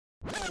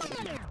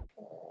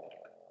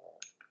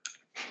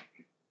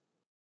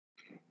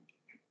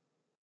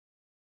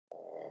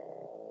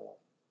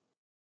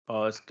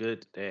Oh, it's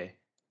good today.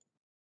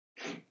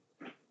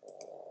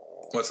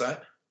 What's that?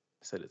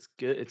 I said it's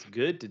good. It's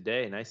good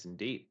today, nice and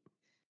deep.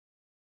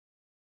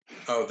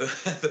 Oh, the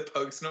the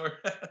pug snore.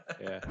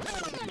 Yeah.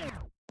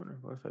 Wonder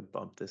what if I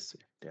bump this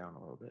down a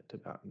little bit to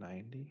about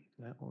 90?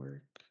 Does that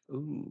work?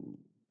 Ooh,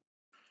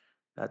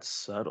 that's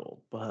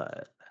subtle,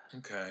 but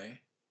Okay.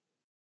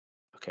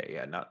 okay,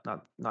 yeah,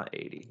 not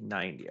 80,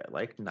 90. I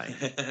like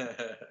 90.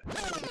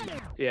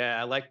 Yeah,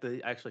 I like the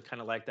actually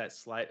kind of like that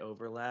slight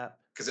overlap.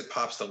 Because it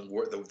pops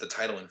the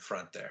title in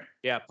front there.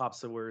 Yeah, it pops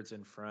the words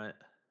in front.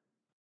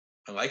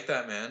 I like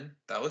that, man.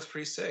 That looks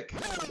pretty sick.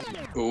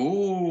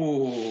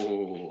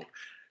 Ooh.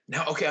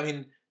 Now, okay. I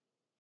mean,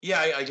 yeah.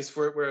 I guess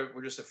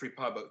we're just a free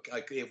pod, but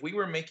like, if we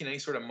were making any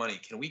sort of money,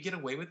 can we get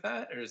away with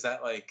that, or is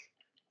that like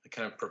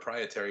kind of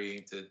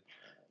proprietary to?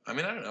 I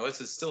mean, I don't know.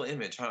 It's still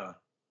image, huh?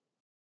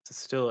 It's a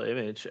still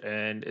image,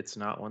 and it's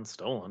not one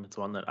stolen. It's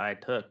one that I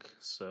took.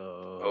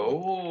 So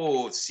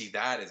Oh, see,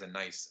 that is a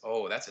nice.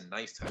 Oh, that's a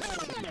nice touch.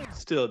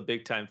 still a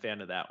big time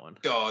fan of that one.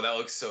 Oh, that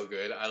looks so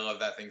good. I love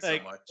that thing so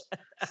Like much.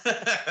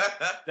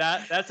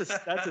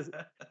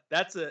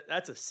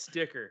 that's a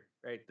sticker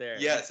right there.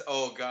 Yes.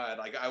 Oh God.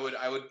 Like I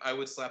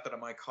would slap it on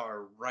my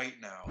car right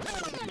now.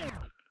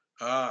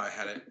 Oh, I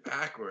had it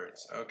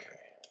backwards. Okay.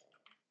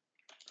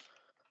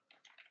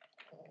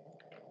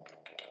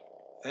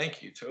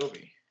 Thank you,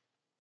 Toby.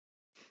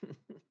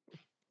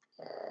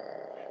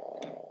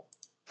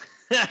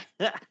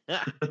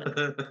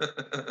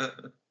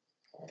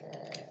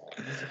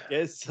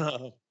 Yes,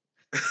 some.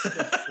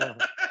 Yes, some.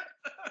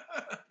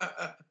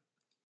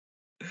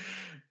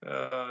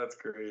 Oh, that's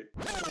great.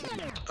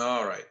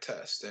 All right,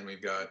 test. And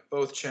we've got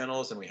both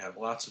channels and we have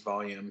lots of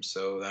volume,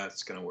 so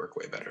that's going to work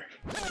way better.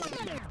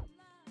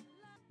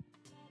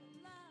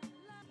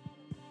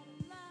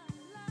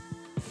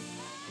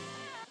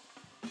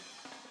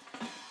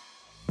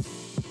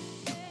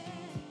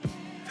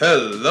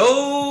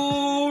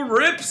 Hello,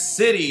 Rip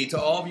City, to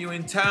all of you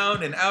in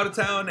town and out of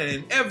town and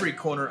in every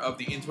corner of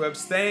the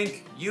interwebs.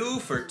 Thank you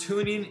for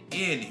tuning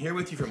in. Here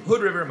with you from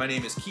Hood River, my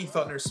name is Keith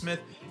Feltner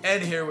Smith,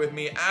 and here with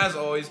me, as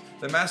always,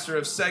 the master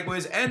of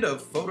segues and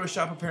of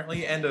Photoshop,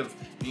 apparently, and of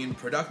being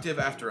productive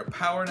after a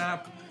power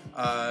nap.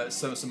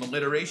 Some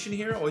alliteration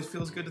here always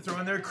feels good to throw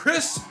in there.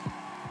 Chris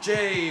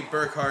J.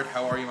 Burkhart,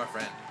 how are you, my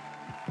friend?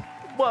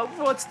 Well,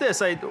 what's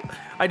this? I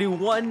do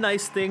one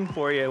nice thing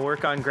for you,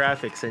 work on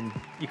graphics, and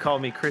you call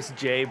me Chris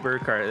J.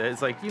 Burkhart.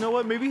 It's like, you know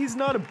what? Maybe he's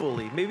not a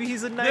bully. Maybe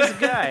he's a nice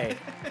guy.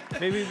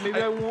 Maybe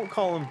I won't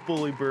call him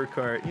Bully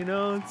Burkhart. You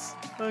know, it's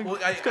kind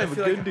of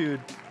a good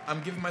dude.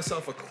 I'm giving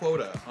myself a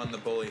quota on the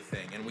bully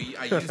thing, and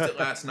I used it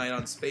last night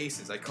on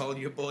Spaces. I called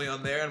you a bully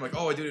on there, and I'm like,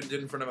 oh, I did it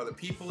in front of other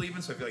people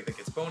even, so I feel like that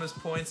gets bonus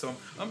points. So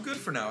I'm good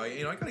for now.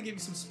 I gotta give you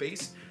some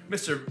space,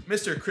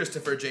 Mr.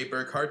 Christopher J.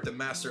 Burkhart, the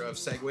master of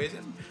segues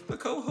and the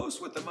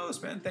co-host with the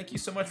most, man. Thank you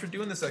so much for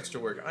doing this extra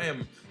work. I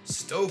am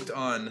stoked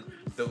on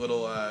the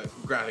little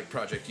graphic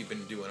project you've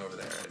been doing over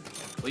there. And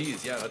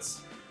please, yeah,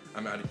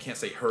 I can't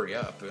say hurry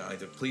up.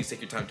 Please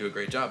take your time, do a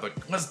great job, but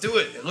let's do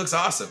it. It looks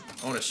awesome.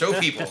 I want to show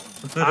people.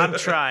 I'm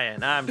trying.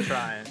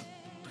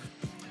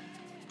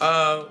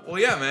 Well,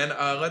 yeah, man.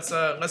 Let's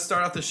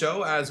start off the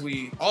show as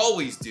we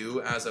always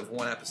do, as of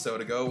one episode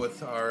ago,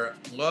 with our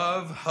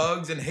love,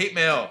 hugs, and hate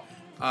mail.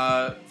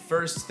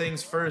 First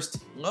things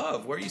first,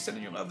 love. Where are you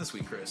sending your love this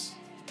week, Chris?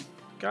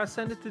 Gotta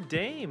send it to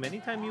Dame.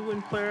 Anytime you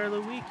win Player of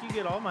the Week, you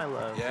get all my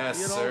love. Yes,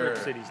 you get sir. all Rip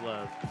City's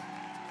love.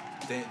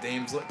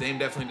 Dame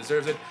definitely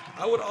deserves it.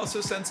 I would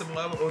also send some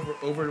love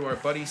over to our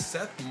buddy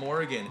Seth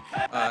Morgan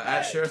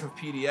at Sheriff of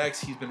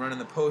PDX. He's been running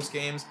the post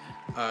games,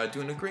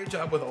 doing a great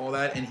job with all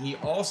that, and he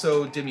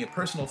also did me a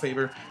personal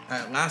favor.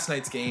 At last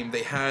night's game,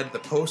 they had the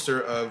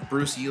poster of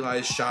Bruce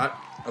Eli's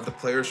shot of the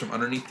players from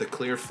underneath the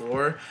clear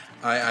floor.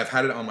 I've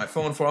had it on my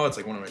phone for a while. It's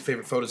like one of my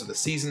favorite photos of the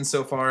season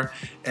so far,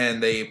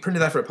 and they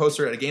printed that for a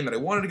poster at a game that I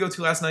wanted to go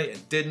to last night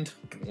and didn't.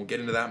 We'll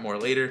get into that more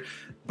later.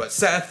 But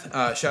Seth,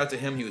 shout out to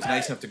him. He was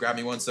nice enough to grab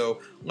me one.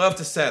 So love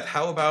to Seth.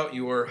 How about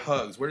your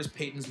hugs? Where does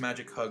Peyton's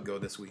magic hug go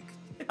this week?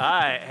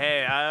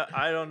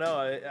 I don't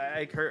know.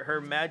 Her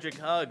magic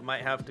hug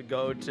might have to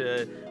go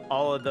to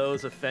all of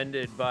those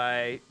offended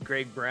by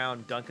Greg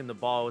Brown dunking the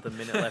ball with a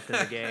minute left in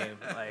the game.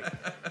 Like,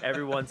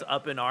 everyone's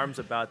up in arms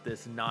about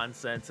this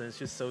nonsense, and it's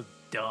just so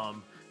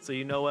dumb. So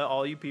you know what?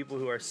 All you people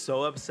who are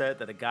so upset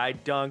that a guy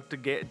dunked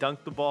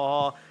the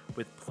ball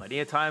with plenty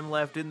of time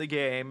left in the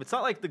game. It's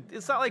not like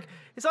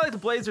the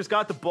Blazers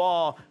got the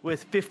ball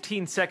with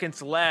 15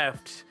 seconds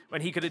left when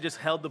he could have just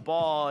held the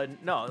ball.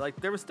 And no, like,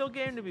 there was still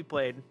game to be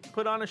played.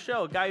 Put on a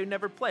show. A guy who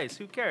never plays.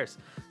 Who cares?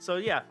 So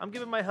yeah, I'm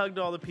giving my hug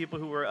to all the people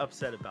who were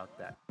upset about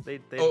that.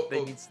 They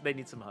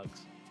need some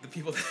hugs. The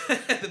people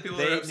that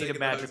are upset need a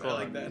magical hug.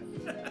 I like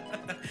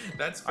that.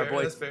 That's fair.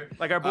 That's fair.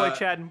 Like our boy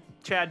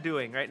Chad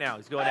doing right now.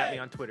 He's going at me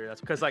on Twitter. That's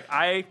because, like,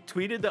 I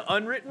tweeted the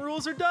unwritten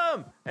rules are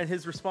dumb, and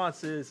his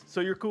response is, "So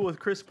you're cool with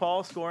Chris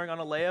Paul scoring on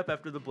a layup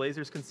after the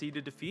Blazers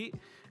conceded defeat?"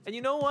 And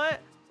you know what?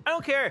 I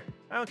don't care.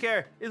 I don't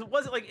care.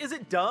 Is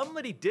it dumb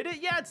that he did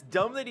it? Yeah, it's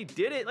dumb that he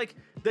did it. Like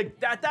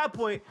at that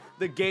point,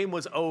 the game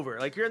was over.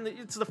 Like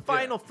it's the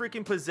final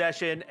freaking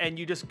possession, and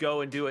you just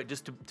go and do it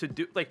just to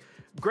do like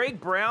Greg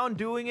Brown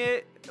doing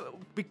it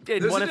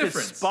in one of his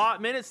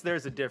spot minutes.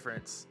 There's a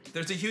difference.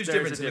 There's a huge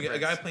difference. A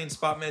guy playing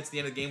spot minutes at the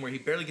end of the game where he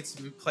barely gets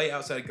to play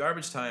outside of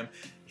garbage time.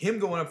 Him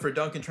going up for a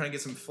dunk and trying to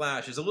get some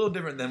flash is a little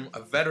different than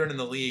a veteran in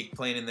the league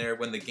playing in there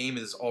when the game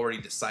is already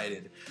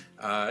decided.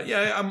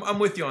 I'm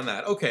with you on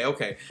that.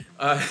 Okay.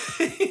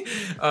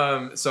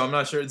 So I'm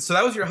not sure. So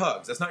that was your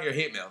hugs. That's not your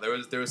hate mail.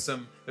 There was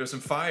some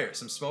fire,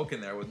 some smoke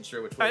in there. I wasn't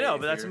sure which way. I know,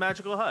 but that's a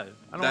magical hug.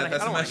 I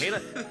don't want to hate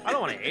it. I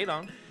don't want to hate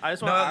on. I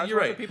just want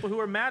the people who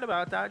are mad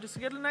about that just to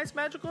get a nice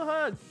magical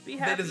hug. Be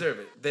happy. They deserve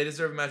it. They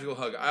deserve a magical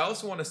hug. I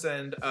also want to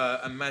send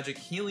a magic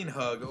healing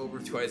hug over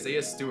to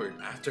Isaiah Stewart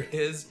after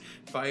his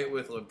fight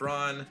with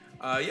LeBron.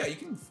 You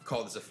can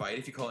call this a fight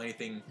if you call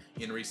anything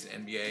in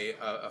recent NBA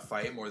a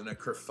fight more than a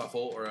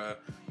kerfuffle or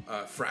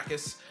a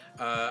fracas.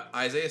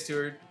 Isaiah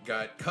Stewart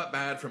got cut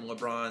bad from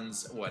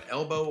LeBron's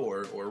elbow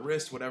or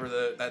wrist, whatever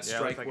that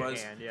strike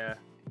was. A hand,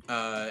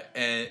 yeah.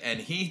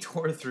 And he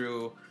tore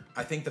through.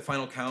 I think the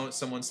final count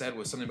someone said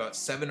was something about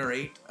 7 or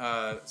 8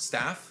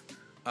 staff.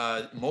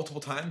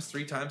 Multiple times,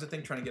 3 times I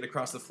think, trying to get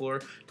across the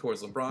floor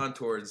towards LeBron,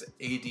 towards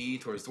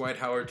AD, towards Dwight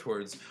Howard,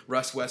 towards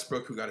Russ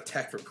Westbrook, who got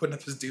attacked for putting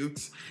up his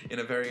dukes in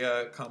a very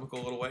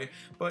comical little way.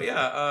 But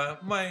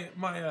my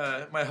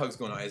hug's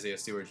going to Isaiah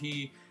Stewart.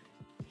 He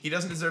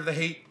doesn't deserve the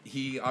hate.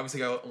 He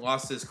obviously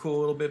lost his cool a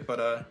little bit,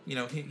 but he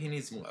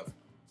needs some love.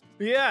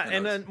 Yeah,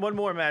 and then one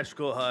more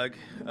magical hug,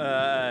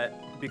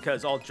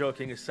 because all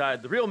joking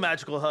aside, the real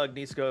magical hug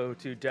needs to go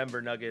to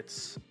Denver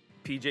Nuggets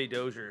PJ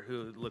Dozier,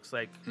 who looks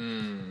like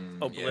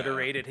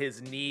obliterated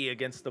his knee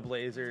against the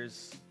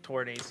Blazers,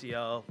 torn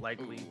ACL,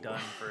 likely done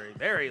for a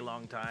very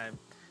long time.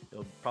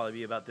 It'll probably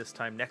be about this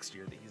time next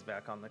year that he's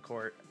back on the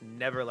court.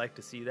 Never like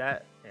to see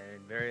that,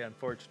 and very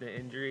unfortunate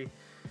injury.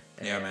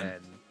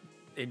 Man.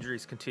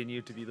 Injuries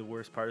continue to be the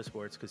worst part of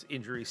sports because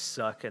injuries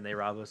suck and they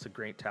rob us of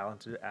great,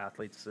 talented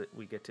athletes that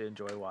we get to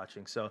enjoy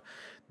watching. So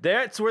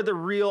that's where the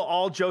real,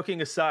 all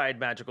joking aside,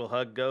 magical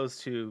hug goes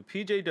to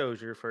PJ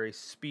Dozier for a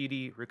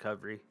speedy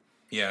recovery.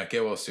 Yeah,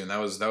 get well soon. That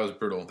was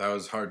brutal. That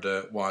was hard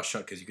to watch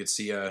because you could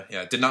see.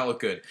 It did not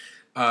look good.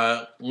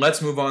 Let's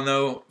move on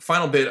though.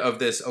 Final bit of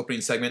this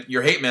opening segment.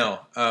 Your hate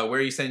mail. Where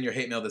are you sending your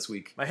hate mail this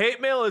week? My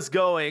hate mail is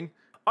going.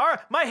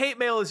 My hate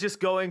mail is just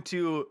going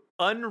to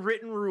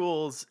unwritten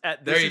rules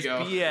at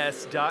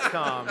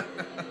thisisbs.com.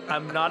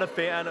 I'm not a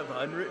fan of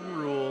unwritten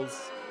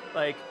rules.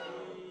 Like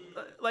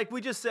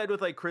we just said with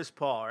like Chris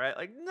Paul, right?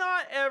 Like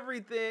not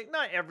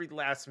every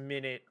last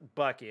minute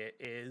bucket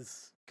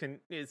is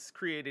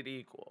created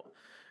equal.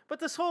 But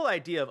this whole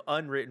idea of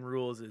unwritten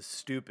rules is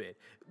stupid.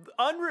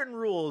 Unwritten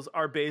rules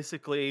are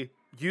basically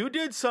you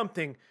did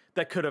something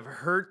that could have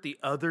hurt the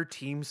other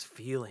team's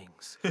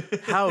feelings.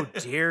 How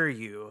dare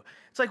you?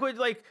 It's like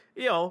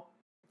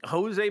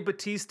Jose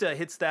Batista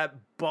hits that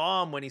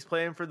bomb when he's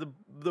playing for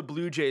the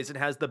Blue Jays and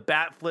has the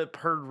bat flip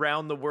heard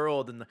round the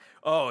world. And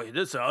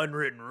this is an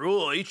unwritten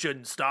rule. He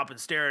shouldn't stop and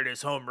stare at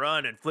his home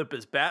run and flip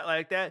his bat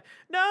like that.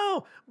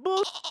 No,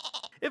 bull.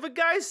 If a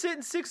guy's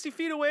sitting 60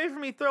 feet away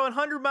from me throwing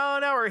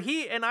 100-mile-an-hour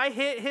heat and I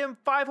hit him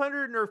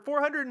 500 or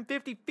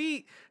 450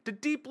 feet to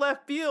deep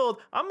left field,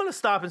 I'm going to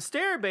stop and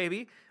stare,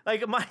 baby.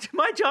 Like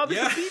my job is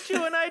to beat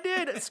you, and I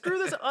did. Screw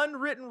this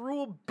unwritten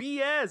rule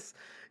BS.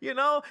 You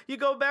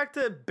go back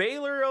to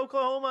Baylor,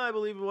 Oklahoma, I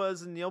believe it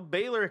was, and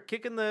Baylor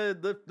kicking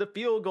the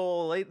field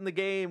goal late in the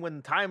game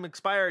when time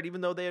expired,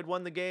 even though they had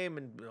won the game,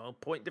 and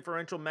point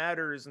differential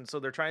matters, and so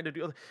they're trying to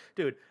do.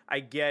 Dude, I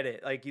get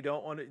it. Like you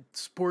don't want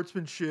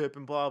sportsmanship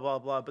and blah blah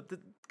blah, but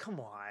come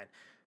on,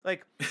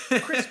 like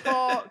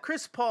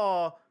Chris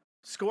Paul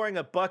scoring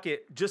a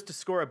bucket just to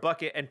score a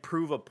bucket and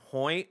prove a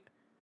point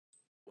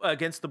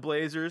against the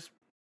Blazers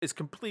is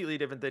completely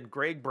different than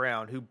Greg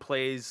Brown, who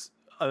plays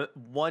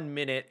 1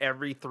 minute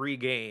every 3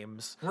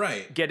 games,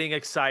 right? Getting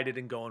excited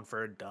and going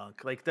for a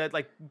dunk like that,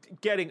 like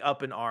getting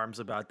up in arms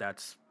about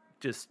that's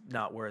just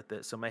not worth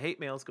it. So my hate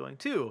mail is going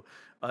to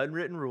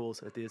unwritten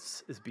rules at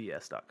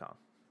thisisbs.com.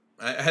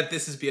 At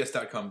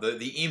thisisbs.com,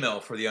 the email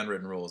for the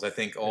unwritten rules. I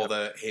think all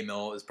the hate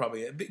mail is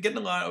probably getting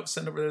a lot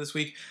sent over there this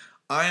week.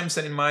 I am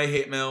sending my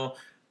hate mail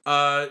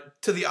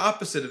to the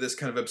opposite of this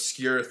kind of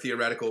obscure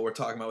theoretical we're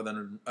talking about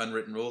with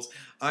unwritten rules.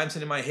 I'm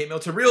sending my hate mail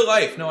to real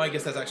life. No, I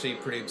guess that's actually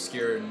pretty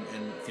obscure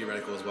and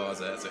theoretical as well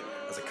as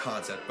a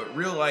concept. But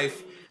real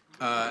life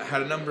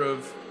had a number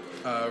of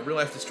real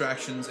life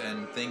distractions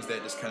and things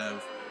that just kind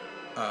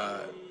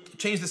of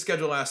changed the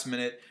schedule last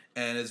minute.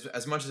 And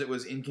as much as it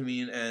was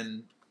inconvenient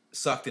and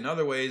sucked in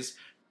other ways,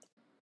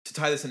 to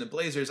tie this into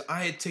Blazers,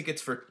 I had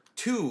tickets for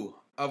 2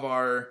 of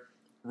our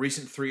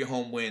recent 3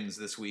 home wins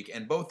this week,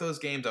 and both those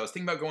games I was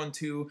thinking about going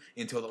to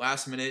until the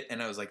last minute,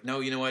 and I was like, no,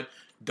 you know what,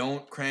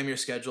 don't cram your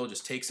schedule,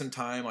 just take some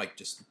time, like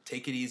just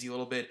take it easy a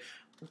little bit,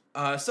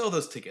 sell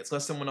those tickets,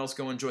 let someone else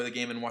go enjoy the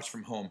game and watch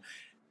from home.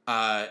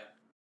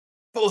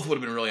 both would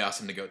have been really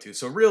awesome to go to.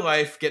 So real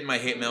life, getting my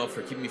hate mail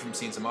for keeping me from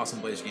seeing some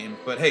awesome Blazers games.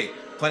 But hey,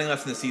 plenty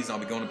left in the season. I'll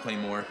be going to play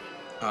more.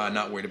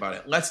 Not worried about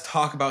it. Let's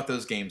talk about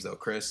those games though,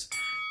 Chris.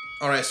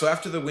 All right, so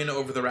after the win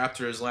over the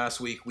Raptors last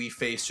week, we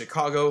faced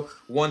Chicago,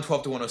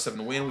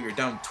 112-107 win. We were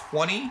down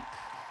 20.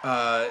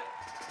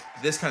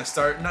 This kind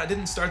of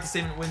didn't start the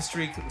same win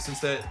streak since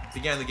that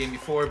began the game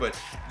before, but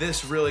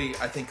this really,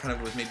 I think, kind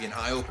of was maybe an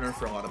eye-opener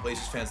for a lot of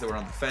Blazers fans that were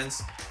on the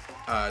fence.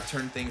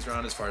 Turned things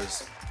around as far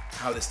as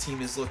how this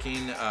team is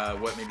looking,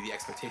 what maybe the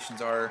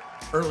expectations are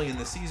early in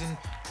the season.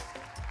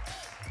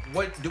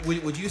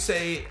 Would you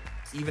say,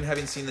 even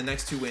having seen the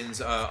next two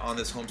wins on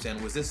this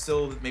homestand, was this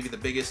still maybe the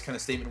biggest kind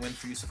of statement win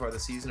for you so far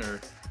this season, or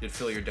did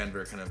Philly or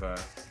Denver kind of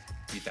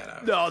beat that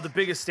out? No, the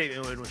biggest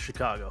statement win was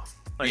Chicago.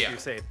 Like you're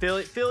saying,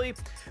 Philly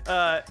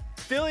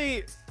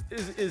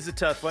is a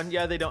tough one.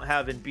 Yeah, they don't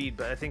have Embiid,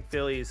 but I think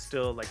Philly is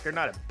still like they're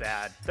not a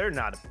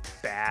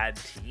bad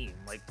team.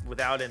 Like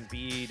without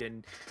Embiid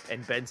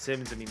and Ben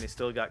Simmons, I mean, they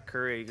still got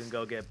Curry. You can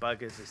go get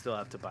buckets. They still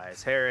have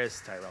Tobias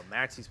Harris, Tyrell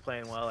Maxey's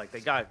playing well. Like they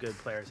got good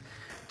players.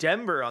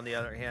 Denver, on the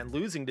other hand,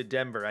 losing to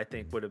Denver, I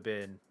think would have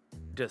been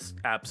just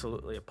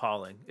absolutely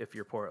appalling if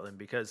you're Portland,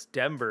 because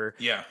Denver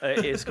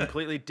is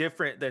completely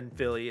different than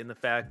Philly in the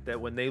fact that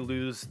when they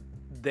lose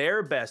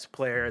their best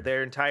player,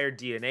 their entire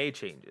DNA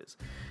changes.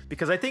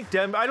 Because I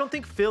don't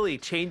think Philly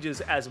changes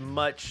as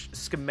much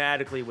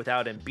schematically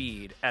without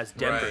Embiid as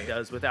Denver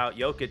does without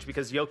Jokic,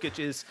 because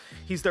Jokic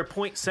he's their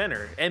point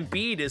center.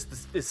 Embiid is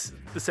the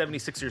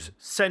 76ers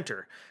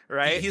center,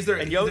 right?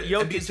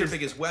 Embiid's their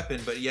biggest weapon,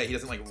 but he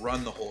doesn't like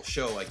run the whole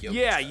show like Jokic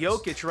does.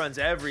 Jokic runs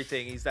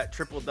everything. He's that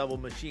triple-double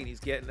machine.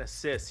 He's getting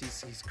assists.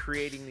 He's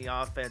creating the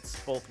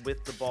offense both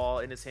with the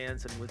ball in his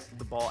hands and with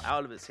the ball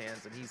out of his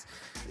hands, and he's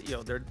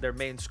their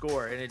main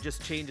scorer, and it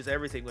just changes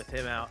everything with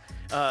him out.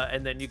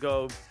 And then you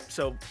go.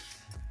 So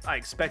I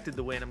expected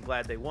the win. I'm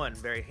glad they won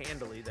very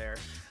handily there.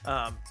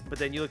 But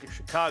then you look at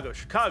Chicago.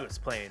 Chicago's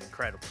playing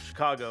incredible.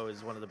 Chicago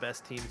is one of the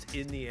best teams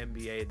in the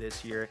NBA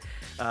this year.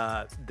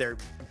 Their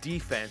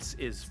defense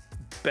is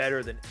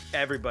better than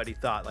everybody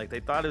thought. Like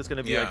they thought it was going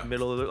to be like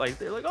middle of the, like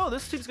they're like, oh,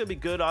 this team's going to be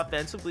good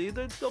offensively.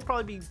 They'll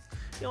probably be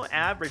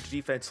average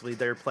defensively.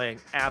 They're playing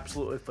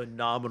absolutely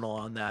phenomenal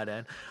on that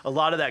end. A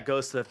lot of that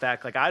goes to the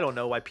fact, like, I don't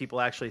know why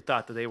people actually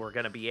thought that they were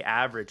going to be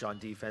average on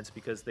defense,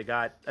 because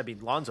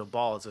Lonzo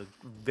Ball is a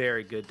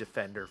very good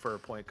defender for a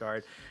point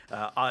guard.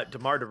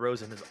 DeMar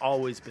DeRozan has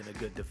always been a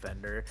good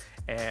defender.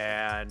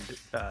 And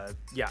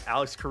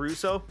Alex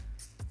Caruso,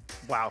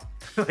 wow.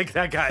 Like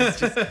that guy is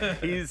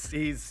just,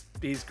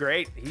 he's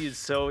great.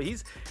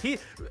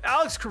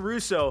 Alex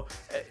Caruso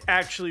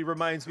actually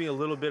reminds me a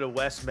little bit of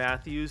Wes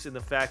Matthews in the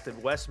fact that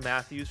Wes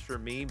Matthews, for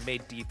me,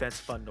 made defense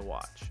fun to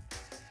watch.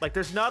 Like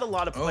there's not a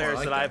lot of players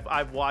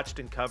I've watched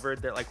and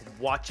covered that, like,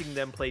 watching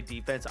them play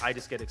defense, I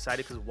just get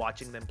excited because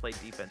watching them play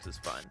defense is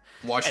fun.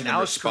 Watching them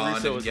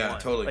respond,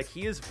 totally. Like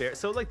he is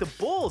like the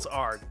Bulls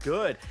are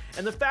good,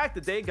 and the fact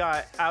that they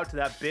got out to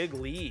that big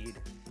lead.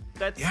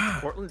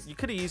 Portland, you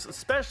could have easily,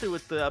 especially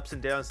with the ups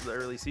and downs of the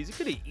early season, you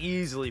could have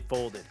easily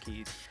folded,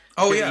 Keith.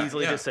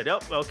 Easily just said,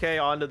 okay,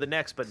 on to the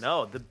next. But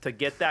no, to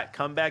get that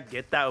comeback,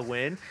 get that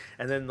win,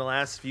 and then the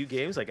last few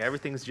games, like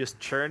everything's just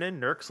churning.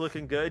 Nurk's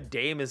looking good.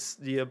 Dame is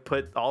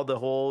put all the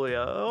whole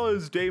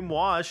is Dame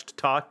washed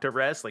talk to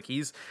rest. Like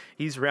he's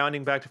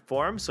rounding back to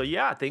form. So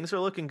things are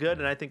looking good,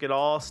 and I think it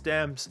all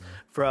stems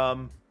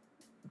from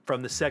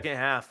the second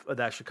half of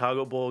that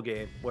Chicago Bowl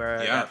game where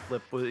that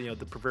flip was,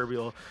 the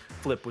proverbial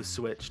flip was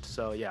switched.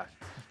 So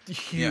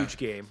huge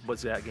game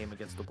was that game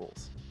against the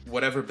Bulls.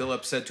 Whatever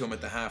Billups said to him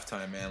at the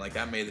halftime, man, like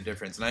that made the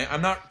difference. And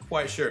I'm not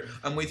quite sure.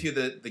 I'm with you.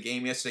 The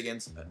game yesterday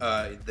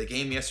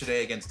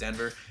against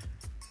Denver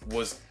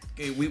was.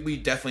 We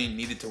definitely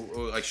needed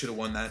to, should have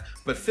won that.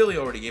 But Philly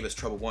already gave us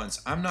trouble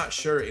once. I'm not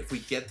sure if we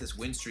get this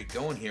win streak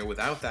going here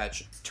without that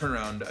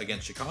turnaround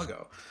against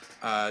Chicago.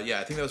 I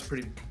think that was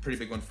pretty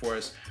big one for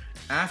us.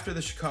 After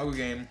the Chicago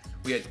game,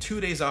 we had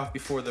 2 days off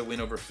before the win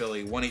over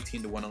Philly,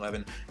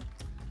 118-111.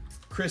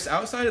 Chris,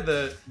 outside of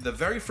the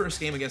very first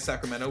game against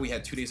Sacramento, we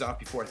had 2 days off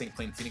before, I think,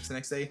 playing Phoenix the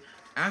next day.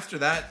 After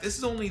that, this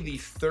is only the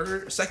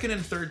second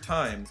and third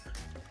time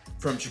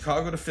from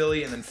Chicago to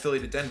Philly and then Philly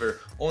to Denver,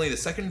 only the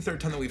second and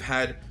third time that we've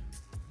had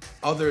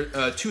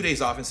 2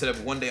 days off instead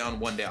of 1 day on,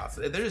 1 day off.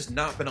 There has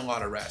not been a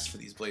lot of rest for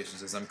these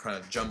Blazers, as I'm kind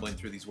of jumbling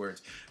through these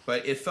words.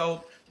 But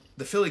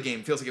the Philly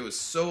game feels like it was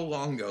so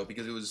long ago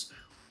because it was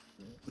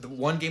the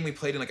one game we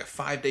played in like a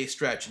 5-day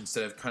stretch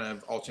instead of kind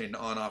of alternating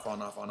on, off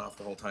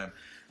the whole time.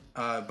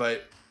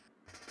 But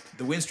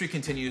the win streak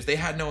continues. They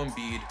had no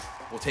Embiid.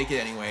 We'll take it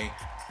anyway.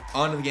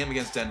 On to the game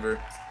against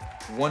Denver.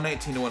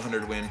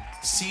 119-100 win.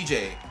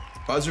 CJ,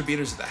 buzzer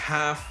beaters at the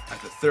half,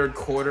 at the third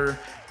quarter.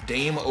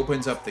 Dame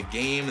opens up the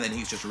game, and then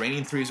he's just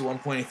raining threes at one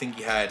point. I think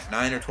he had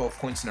 9 or 12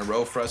 points in a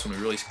row for us when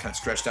we really kind of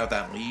stretched out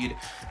that lead.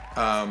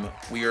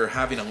 We are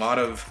having a lot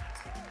of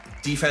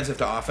defensive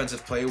to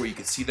offensive play where you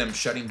could see them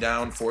shutting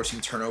down, forcing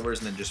turnovers,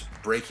 and then just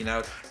breaking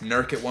out.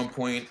 Nurk at one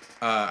point,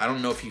 I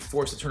don't know if he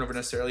forced a turnover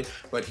necessarily,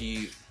 but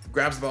he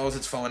grabs the ball as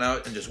it's falling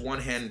out and just one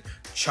hand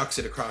chucks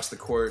it across the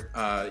court.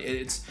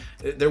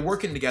 They're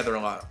working together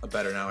a lot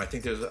better now. I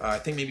think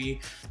maybe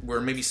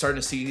we're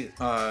starting to see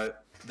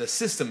the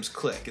systems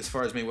click as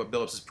far as maybe what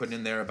Billups is putting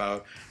in there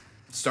about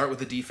start with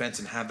the defense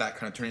and have that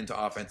kind of turn into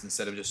offense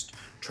instead of just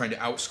trying to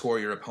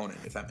outscore your opponent,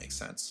 if that makes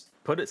sense.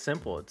 Put it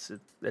simple, it's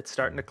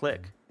starting to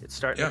click. It's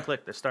starting to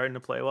click. They're starting to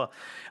play well.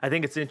 I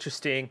think it's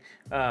interesting,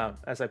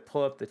 as I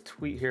pull up the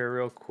tweet here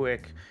real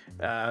quick,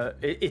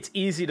 it's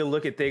easy to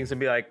look at things and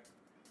be like,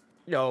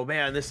 yo,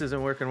 man, this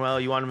isn't working well.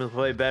 You want him to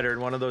play better.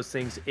 And one of those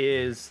things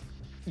is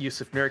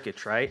Jusuf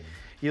Nurkic, right?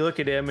 You look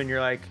at him and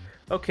you're like,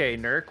 okay,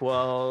 Nurk,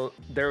 well,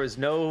 there was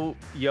no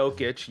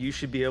Jokic. You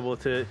should be able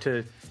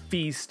to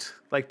feast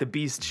like the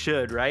beast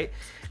should, right?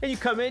 And you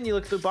come in, you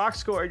look at the box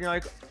score, and you're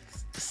like,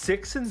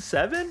 6 and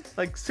 7,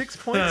 like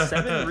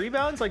 6.7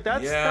 rebounds, like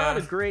that's not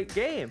a great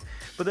game.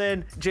 But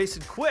then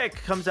Jason Quick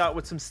comes out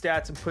with some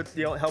stats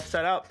and helps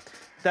that out.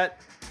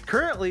 That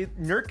currently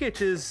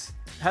Nurkic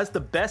has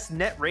the best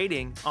net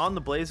rating on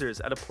the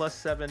Blazers at a plus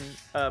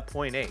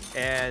 7.8,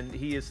 and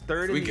he is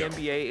third in the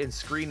NBA in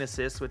screen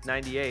assists with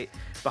 98,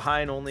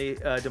 behind only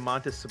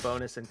Domantas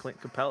Sabonis and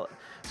Clint Capella.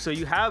 So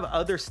you have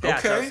other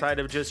stats outside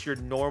of just your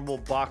normal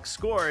box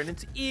score, and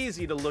it's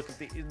easy to look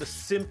at the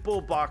simple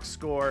box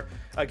score.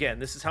 Again,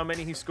 this is how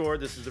many he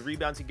scored, this is the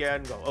rebounds he got,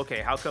 and go, okay,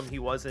 how come he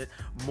wasn't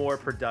more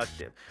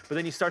productive? But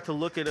then you start to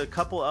look at a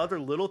couple other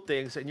little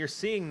things, and you're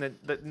seeing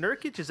that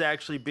Nurkic is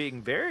actually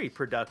being very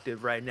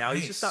productive right now.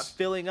 He's just not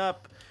filling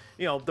up,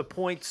 the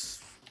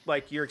points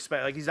like you're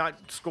expecting. Like, he's not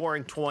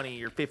scoring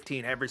 20 or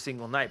 15 every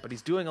single night, but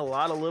he's doing a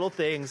lot of little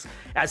things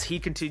as he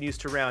continues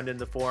to round in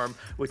the form,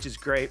 which is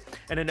great.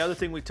 And another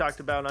thing we talked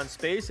about on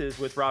Spaces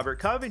with Robert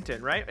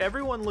Covington, right?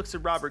 Everyone looks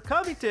at Robert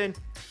Covington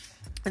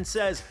and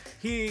says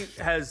he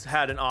has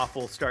had an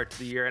awful start to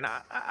the year, and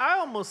I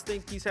almost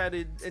think he's had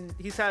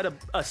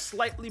a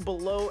slightly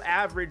below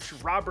average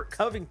Robert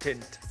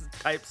Covington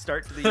type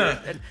start to the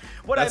year. And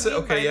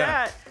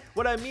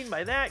what I mean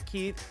by that,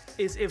 Keith,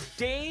 is if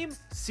Dame,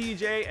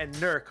 CJ, and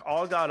Nurk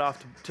all got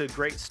off to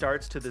great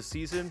starts to the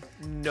season,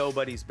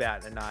 nobody's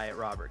batting an eye at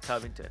Robert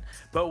Covington.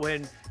 But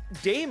when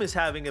Dame is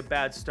having a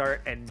bad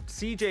start and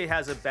CJ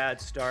has a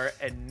bad start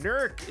and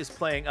Nurk is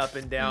playing up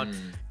and down,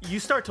 you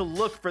start to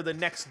look for the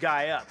next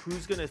guy up.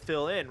 Who's going to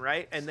fill in,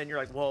 right? And then you're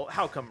like, well,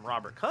 how come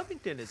Robert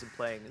Covington isn't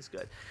playing as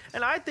good?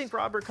 And I think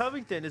Robert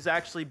Covington has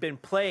actually been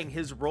playing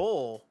his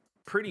role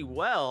pretty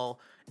well.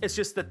 It's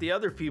just that the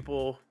other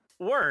people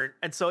weren't,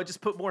 and so it just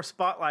put more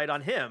spotlight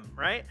on him,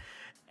 right?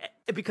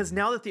 Because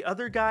now that the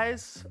other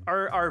guys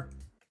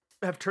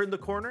have turned the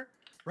corner,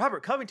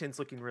 Robert Covington's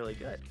looking really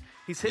good.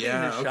 He's hitting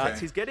his shots,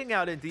 he's getting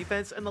out in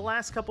defense, and the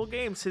last couple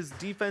games, his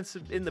defense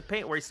in the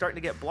paint where he's starting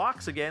to get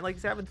blocks again, like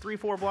he's having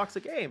 3-4 blocks a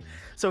game.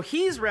 So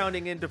he's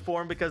rounding into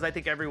form because I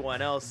think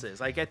everyone else is.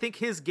 Like, I think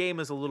his game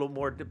is a little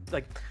more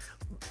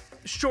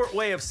short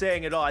way of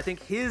saying it all. I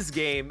think his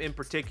game in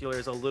particular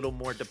is a little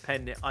more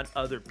dependent on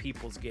other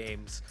people's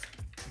games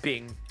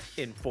being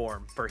in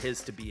form for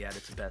his to be at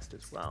its best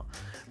as well.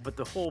 But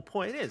the whole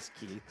point is,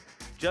 Keith,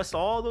 just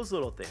all those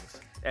little things.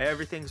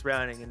 Everything's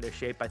rounding into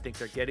shape. I think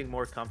they're getting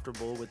more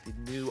comfortable with the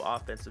new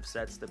offensive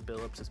sets that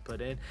Billups has put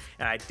in.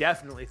 And I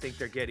definitely think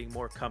they're getting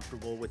more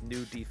comfortable with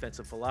new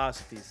defensive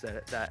philosophies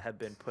that have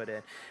been put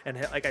in. And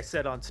like I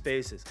said on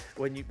Spaces,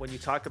 when you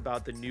talk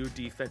about the new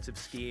defensive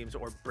schemes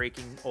or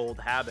breaking old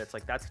habits,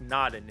 like, that's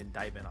not an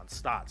indictment on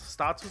Stotts.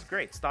 Stotts was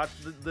great. Stotts,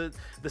 the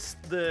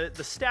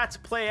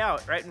stats play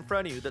out right in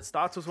front of you that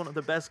Stotts was one of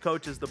the best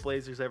coaches the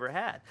Blazers ever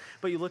had.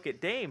 But you look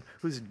at Dame,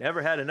 who's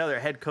never had another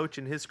head coach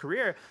in his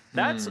career.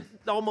 That's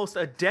almost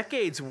a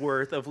decade's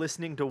worth of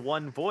listening to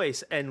one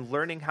voice and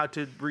learning how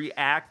to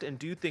react and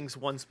do things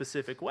one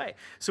specific way.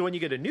 So when you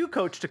get a new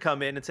coach to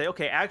come in and say,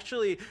 okay,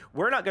 actually,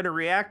 we're not going to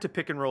react to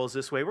pick and rolls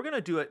this way, we're going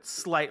to do it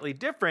slightly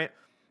different,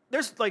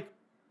 there's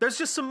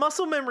just some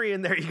muscle memory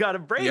in there you got to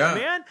break,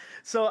 man.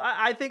 So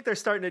I think they're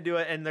starting to do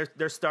it, and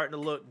they're starting to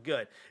look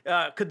good.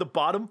 Could the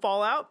bottom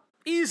fall out?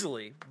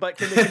 Easily. But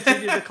can they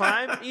continue to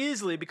climb?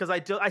 Easily, because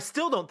I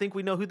still don't think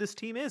we know who this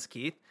team is,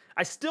 Keith.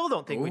 I still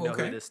don't think we know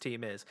who this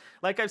team is.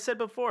 Like I've said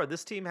before,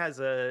 this team has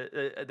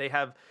they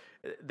have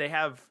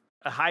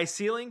a high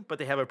ceiling, but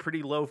they have a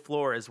pretty low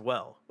floor as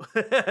well.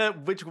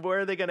 Where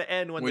are they going to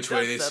end when which the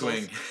way dust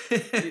they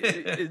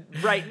settles? swing?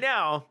 Right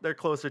now, they're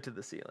closer to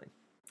the ceiling.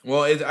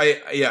 Well,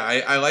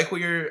 I like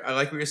what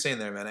you're saying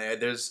there, man.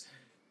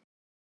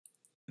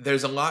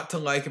 There's a lot to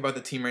like about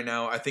the team right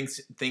now. I think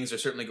things are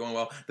certainly going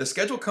well. The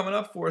schedule coming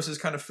up for us is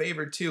kind of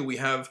favored too. We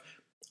have,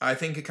 I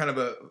think,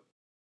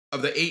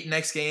 of the 8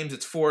 next games,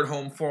 it's 4 at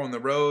home, 4 on the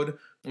road,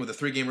 with a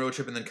 3-game road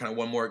trip, and then kind of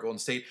 1 more at Golden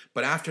State.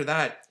 But after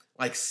that,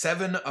 like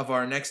 7 of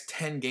our next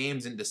 10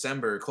 games in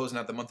December, closing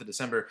out the month of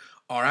December,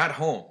 are at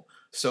home.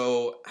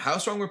 So how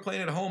strong we're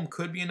playing at home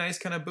could be a nice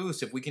kind of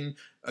boost if we can,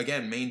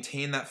 again,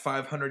 maintain that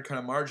 500 kind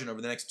of margin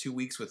over the next 2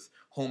 weeks with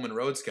home and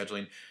road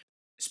scheduling.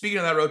 Speaking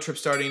of that road trip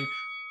starting,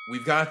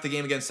 We've got the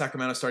game against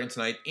Sacramento starting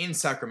tonight in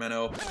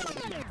Sacramento.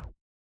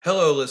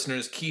 Hello,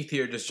 listeners. Keith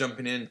here, just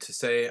jumping in to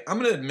say I'm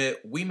going to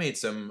admit we made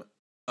some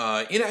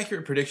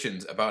inaccurate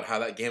predictions about how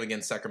that game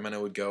against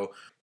Sacramento would go.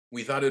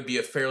 We thought it would be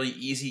a fairly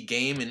easy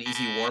game and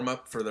easy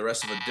warm-up for the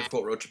rest of a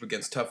difficult road trip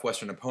against tough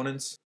Western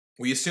opponents.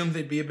 We assumed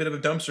they'd be a bit of a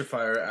dumpster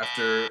fire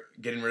after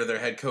getting rid of their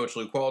head coach,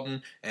 Luke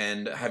Walton,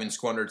 and having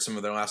squandered some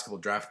of their last couple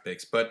draft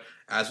picks. But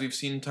as we've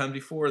seen times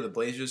before, the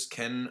Blazers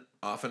can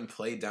often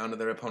play down to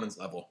their opponent's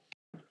level.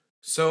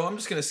 So I'm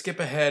just going to skip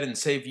ahead and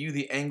save you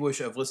the anguish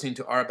of listening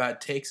to our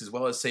bad takes, as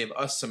well as save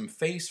us some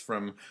face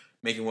from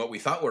making what we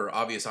thought were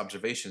obvious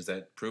observations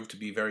that proved to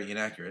be very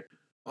inaccurate.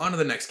 On to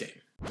the next game.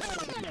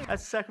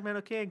 That's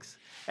Sacramento Kings.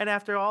 And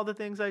after all the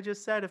things I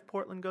just said, if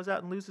Portland goes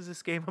out and loses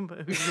this game, I'm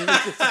really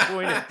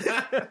disappointed.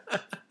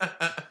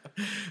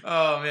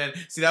 Oh, man.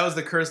 See, that was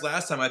the curse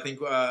last time. I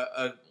think,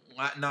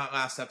 not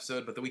last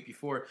episode, but the week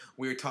before,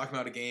 we were talking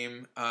about a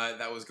game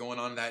that was going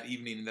on that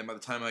evening. And then by the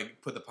time I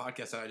put the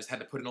podcast out, I just had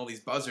to put in all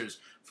these buzzers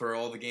for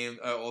all the game,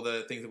 all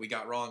the things that we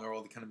got wrong, or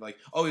all the kind of like,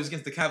 oh, it was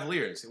against the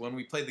Cavaliers. When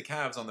we played the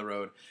Cavs on the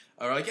road,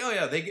 we're like, oh,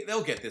 yeah,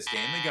 they'll get this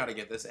game. They got to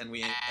get this. And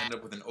we ended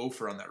up with an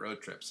 0 on that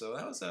road trip. So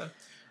that was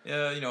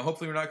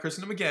hopefully we're not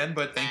cursing them again.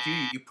 But thank you.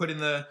 You put in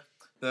the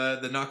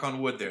knock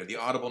on wood there, the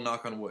audible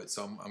knock on wood,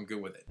 so I'm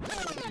good with it.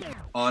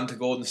 On to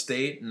Golden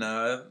State,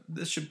 and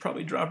this should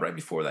probably drop right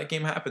before that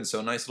game happens,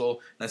 so nice little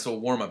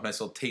warm up,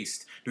 nice little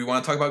taste. Do we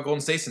want to talk about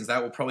Golden State, since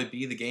that will probably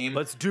be the game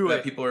Let's do that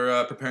it. people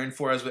are preparing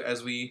for as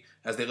they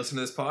listen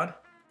to this pod?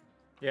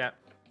 Yeah.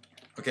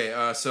 Okay,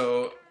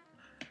 so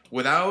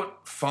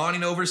without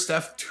fawning over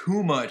Steph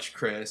too much,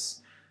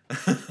 Chris,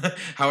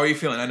 how are you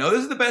feeling? I know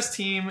this is the best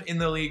team in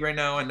the league right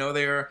now. I know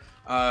they're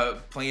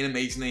playing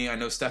amazingly. I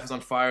know Steph is on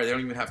fire. They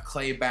don't even have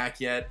Clay back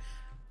yet.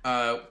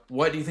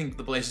 What do you think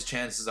the Blazers'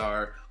 chances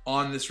are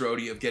on this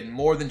roadie of getting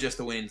more than just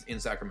the wins in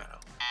Sacramento?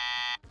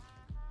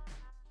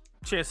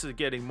 Chances of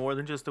getting more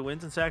than just the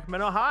wins in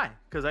Sacramento high,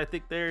 because I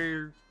think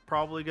they're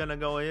probably going to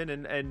go in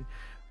and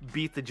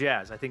beat the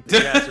Jazz. I think the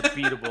Jazz are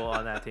beatable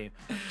on that team.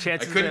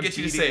 Chances I couldn't of them get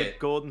you to beating say the it.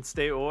 Golden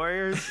State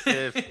Warriors,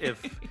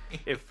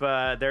 if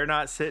they're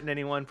not sitting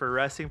anyone for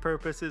resting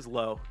purposes,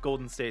 low.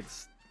 Golden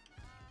State's,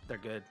 they're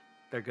good.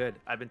 They're good.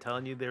 I've been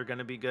telling you they're going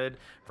to be good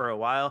for a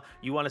while.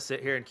 You want to sit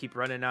here and keep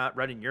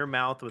running your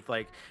mouth with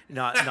like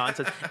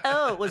nonsense.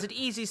 Oh, it was an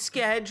easy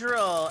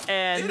schedule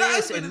and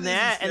this and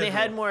that, and they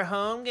had more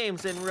home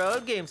games and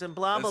road games and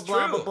blah blah That's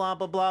blah true. blah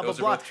blah blah Those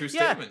are blah. both true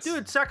Yeah, statements.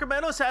 dude,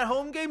 Sacramento's had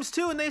home games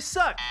too, and they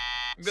suck.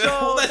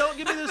 So don't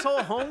give me this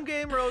whole home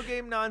game, road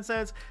game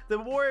nonsense. The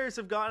Warriors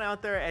have gone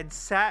out there and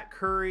sat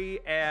Curry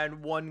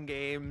and won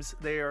games.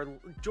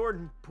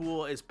 Jordan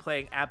Poole is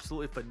playing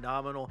absolutely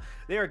phenomenal.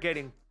 They are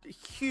getting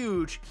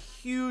huge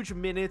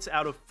minutes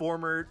out of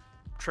former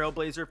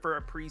Trailblazer for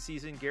a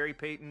preseason Gary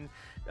Payton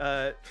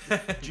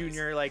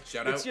Jr. Like,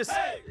 Shout it's out. just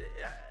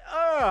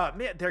oh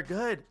man, they're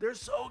good. They're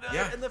so good.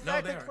 Yeah, and the no,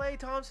 fact they that are. Klay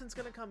Thompson's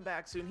gonna come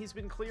back soon. He's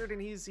been cleared and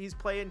he's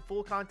playing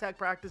full contact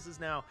practices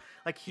now.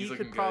 Like, he He's could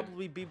looking good.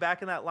 probably be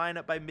back in that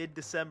lineup by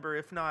mid-December,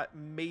 if not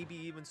maybe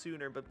even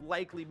sooner, but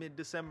likely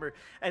mid-December.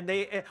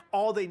 And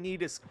all they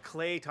need is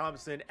Klay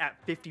Thompson at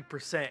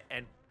 50%,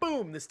 and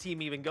boom, this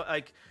team even go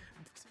like.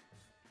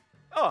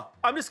 Oh,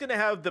 I'm just going to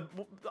have the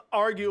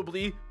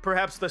arguably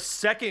perhaps the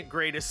second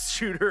greatest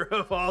shooter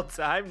of all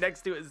time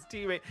next to his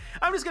teammate.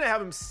 I'm just going to have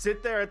him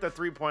sit there at the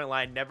three-point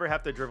line, never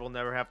have to dribble,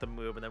 never have to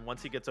move. And then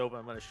once he gets open,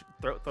 I'm going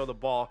to throw the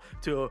ball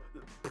to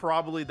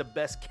probably the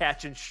best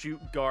catch-and-shoot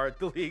guard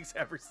the league's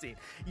ever seen.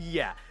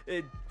 Yeah.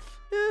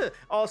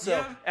 Also,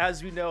 Yeah.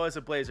 as we know as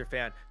a Blazer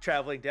fan,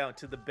 traveling down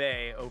to the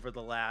Bay over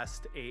the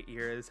last 8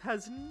 years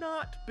has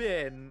not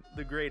been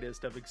the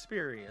greatest of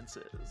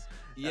experiences.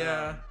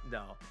 Yeah.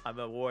 No, I'm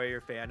a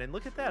Warrior fan, and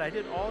look at that. I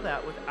did all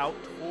that without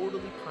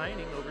totally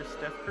pining over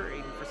Steph Curry.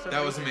 And for some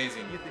That was reason,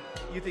 amazing.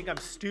 You think I'm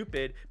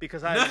stupid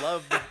because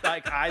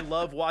I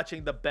love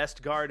watching the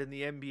best guard in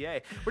the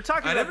NBA. We're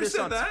talking I about never this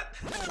said on that.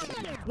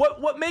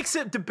 what makes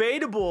it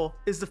debatable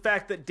is the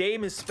fact that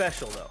Dame is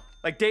special, though.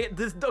 Like,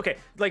 this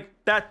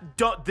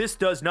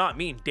does not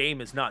mean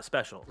Dame is not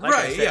special. Like I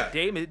Right, said,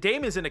 yeah.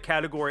 Dame is in a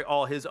category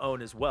all his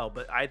own as well,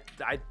 but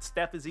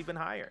Steph is even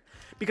higher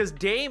because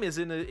Dame is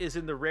in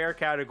the rare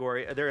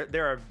category.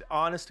 There are,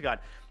 honest to God,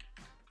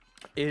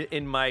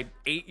 in my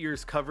 8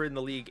 years covering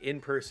the league in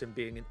person,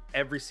 being in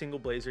every single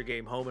Blazer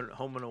game, home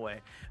and away,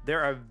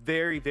 there are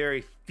very,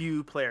 very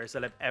few players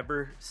that I've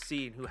ever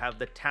seen who have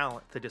the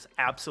talent to just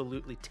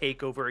absolutely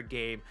take over a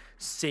game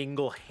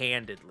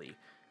single-handedly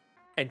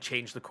and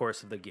change the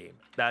course of the game.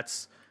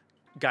 That's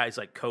guys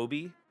like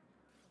Kobe,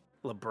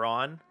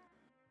 LeBron.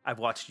 I've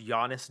watched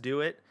Giannis do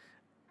it.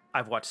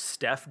 I've watched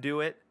Steph do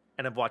it,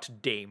 and I've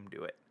watched Dame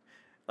do it.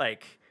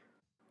 Like,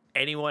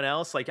 anyone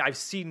else, like, I've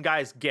seen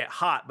guys get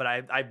hot, but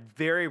I've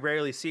very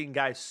rarely seen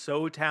guys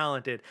so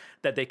talented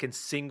that they can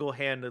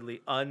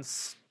single-handedly,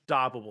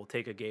 unstoppable,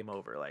 take a game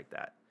over like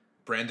that.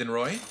 Brandon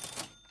Roy,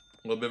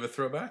 a little bit of a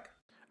throwback.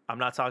 I'm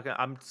not talking.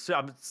 I'm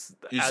You're as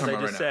talking I about just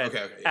right now. said.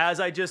 Okay, yeah. As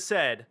I just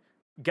said,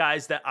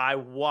 guys that I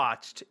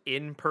watched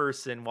in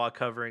person while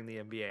covering the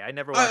NBA.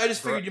 I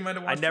just figured you might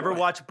have watched I never Roy.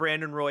 watched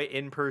Brandon Roy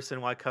in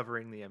person while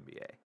covering the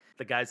NBA.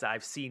 The guys that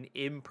I've seen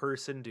in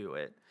person do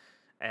it,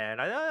 and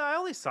I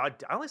only saw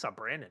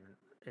Brandon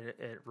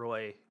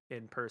Roy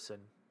in person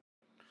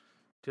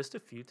just a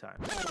few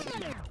times.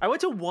 I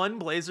went to one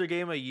Blazer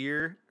game a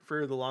year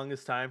for the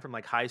longest time from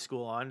like high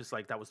school on. Just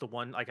like that was the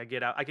one. Like I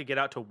could get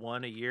out to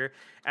one a year,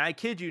 and I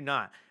kid you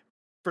not,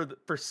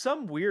 for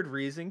some weird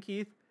reason,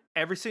 Keith,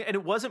 and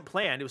it wasn't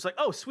planned. It was like,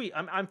 oh sweet,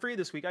 I'm free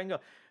this week. I can go.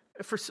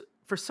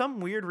 For some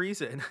weird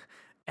reason,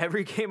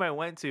 every game I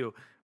went to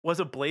was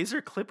a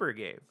Blazer Clipper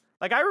game.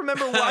 Like I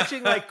remember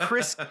watching like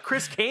Chris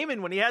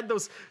Kaman when he had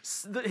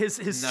his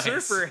nice.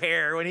 Surfer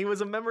hair when he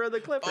was a member of the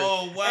Clippers.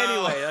 Oh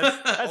wow! Anyway,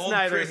 that's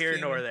neither Chris here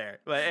Kaman. Nor there.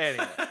 But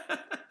anyway.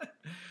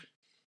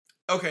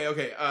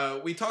 Okay.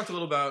 We talked a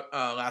little about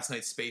last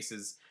night's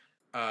Spaces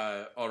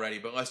already,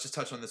 but let's just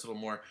touch on this a little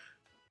more.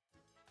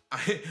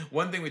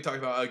 One thing we talked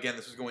about, again,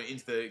 this was going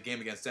into the game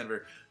against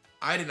Denver.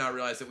 I did not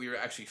realize that we were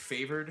actually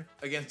favored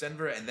against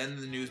Denver, and then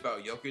the news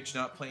about Jokic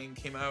not playing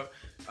came out.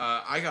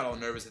 I got all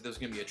nervous that this was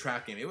going to be a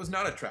trap game. It was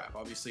not a trap.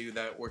 Obviously,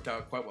 that worked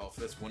out quite well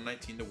for this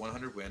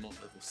 119-100 win. We'll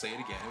say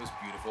it again. It was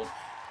beautiful.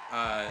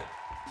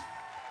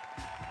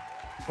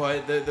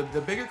 But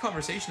the bigger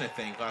conversation, I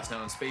think, last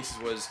night on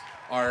Spaces was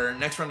our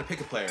next round to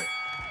pick a player.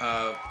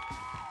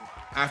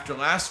 After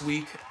last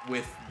week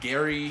with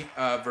Gary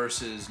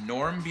versus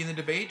Norm being the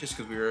debate, just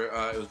because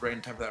it was right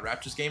in time for that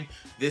Raptors game.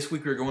 This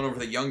week we were going over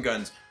the young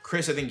guns.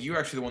 Chris, I think you were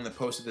actually the one that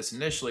posted this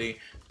initially,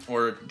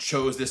 or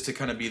chose this to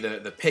kind of be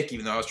the pick,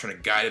 even though I was trying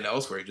to guide it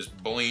elsewhere. You're just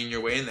bullying your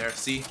way in there.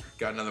 See,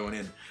 got another one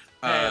in.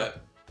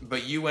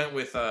 But you went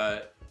with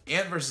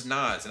Ant versus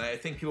Nas, and I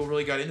think people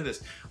really got into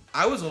this.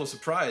 I was a little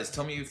surprised.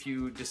 Tell me if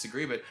you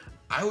disagree, but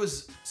I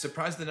was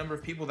surprised at the number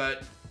of people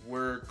that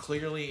were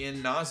clearly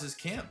in Nas's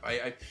camp.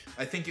 I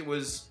think it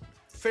was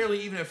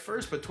fairly even at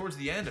first, but towards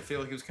the end, I feel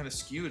like it was kind of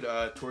skewed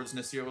towards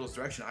Nassir Little's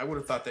direction. I would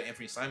have thought that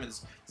Anthony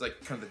Simons is like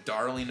kind of the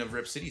darling of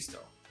Rip City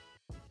still.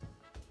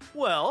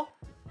 Well,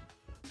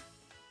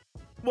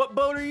 what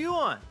boat are you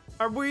on?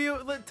 Or were you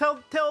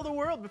tell the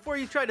world before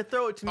you try to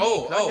throw it to me?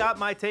 I got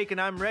my take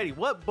and I'm ready.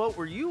 What boat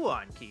were you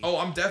on, Keith? Oh,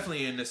 I'm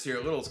definitely in Nassir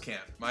Little's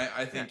camp.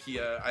 I think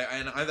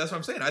that's what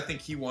I'm saying. I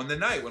think he won the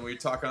night when we were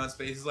talking on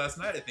Spaces last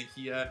night. I think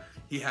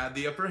he had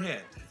the upper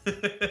hand.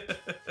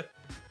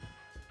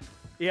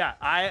 Yeah,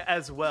 I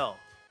as well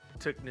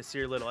took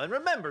Nassir Little. And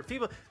remember,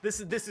 people, this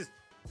is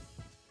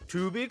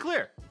to be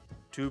clear.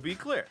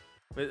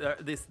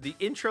 The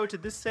intro to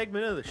this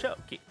segment of the show,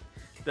 Keith.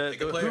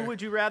 Who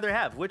would you rather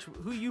have?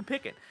 Who you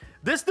picking?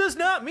 This does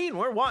not mean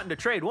we're wanting to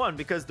trade one,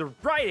 because the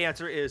right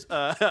answer is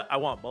I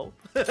want both.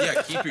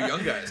 Yeah, keep your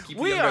young guys. Keep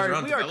your young guys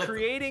around.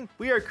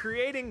 We are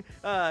creating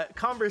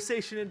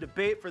conversation and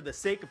debate for the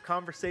sake of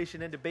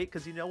conversation and debate,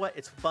 because you know what?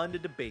 It's fun to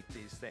debate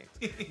these things.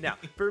 Now,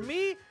 for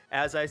me,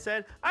 as I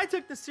said, I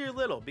took Nassir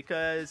Little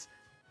because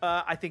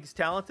I think he's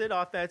talented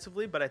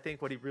offensively, but I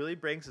think what he really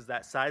brings is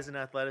that size and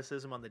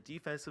athleticism on the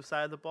defensive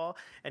side of the ball,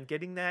 and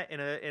getting that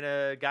in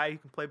a guy who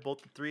can play both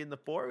the 3 and the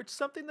 4, which is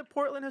something that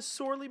Portland has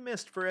sorely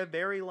missed for a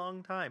very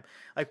long time.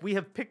 Like, we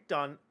have picked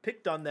on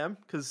them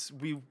because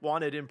we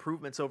wanted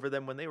improvements over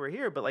them when they were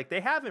here, but like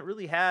they haven't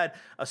really had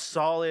a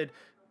solid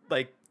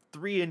like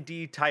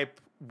 3-and-D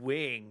type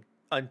wing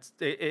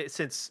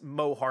since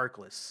Mo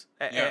Harkless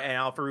and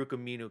Al-Farouq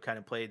Aminu kind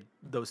of played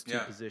those two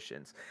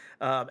positions.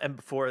 And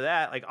before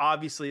that, like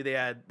obviously they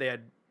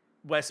had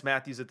Wes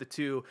Matthews at the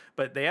 2,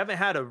 but they haven't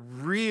had a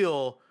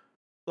real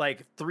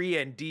like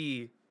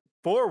 3-and-D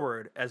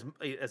forward as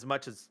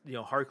much as, you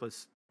know,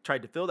 Harkless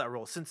tried to fill that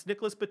role since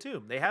Nicholas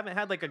Batum. They haven't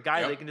had like a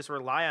guy they can just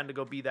rely on to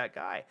go be that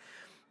guy.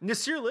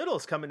 Nassir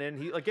Little's coming in.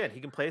 He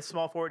can play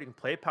small forward, he can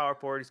play power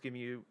forward. He's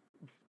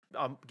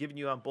giving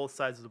you on both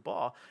sides of the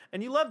ball,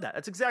 and you love that.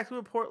 That's exactly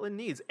what Portland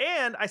needs.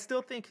 And I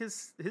still think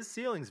his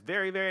ceiling's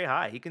very, very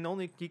high. He can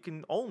only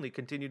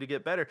continue to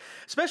get better,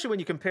 especially when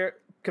you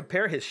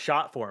compare his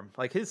shot form.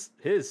 Like his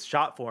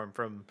shot form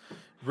from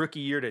rookie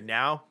year to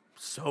now,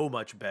 so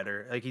much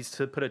better. Like he's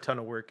put a ton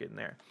of work in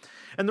there.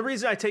 And the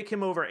reason I take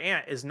him over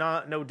Ant is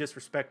no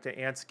disrespect to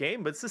Ant's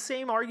game, but it's the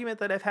same argument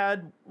that I've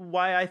had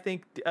why I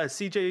think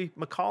CJ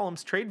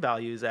McCollum's trade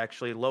value is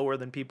actually lower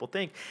than people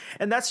think.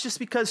 And that's just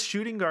because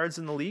shooting guards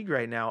in the league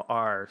right now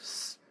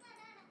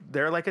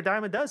they're like a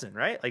dime a dozen,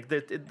 right? Like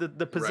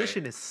the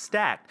position is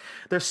stacked.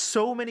 There's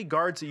so many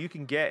guards that you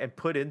can get and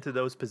put into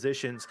those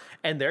positions,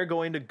 and they're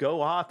going to go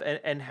off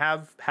and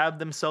have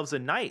themselves a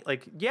night.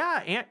 Like,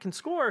 yeah, Ant can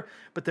score,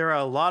 but there are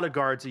a lot of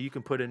guards that you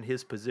can put in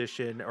his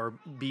position or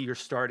be your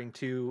starting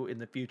 2 in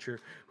the future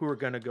who are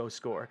going to go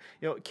score.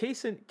 You know,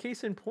 case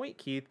in point,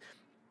 Keith,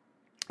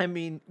 I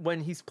mean,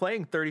 when he's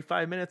playing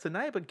 35 minutes a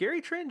night, but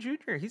Gary Trent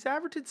Jr., he's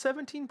averaging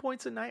 17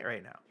 points a night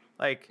right now.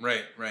 Like,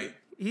 right.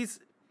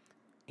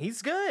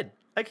 He's good.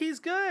 Like, he's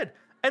good.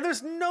 And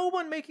there's no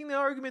one making the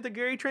argument that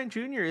Gary Trent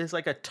Jr. is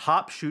like a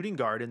top shooting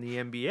guard in the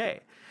NBA.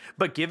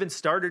 But given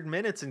started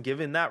minutes and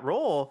given that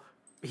role,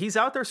 he's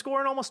out there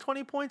scoring almost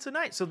 20 points a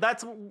night. So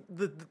that's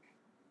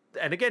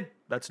and again,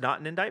 that's not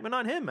an indictment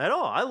on him at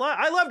all.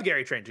 I loved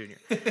Gary Trent Jr.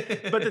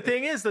 But the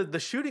thing is, the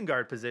shooting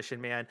guard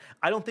position, man,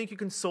 I don't think you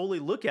can solely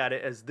look at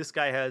it as this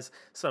guy has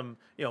some,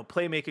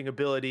 playmaking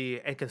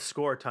ability and can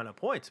score a ton of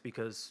points,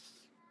 because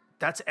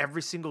that's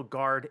every single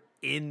guard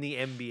in the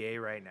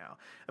NBA right now.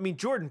 I mean,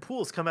 Jordan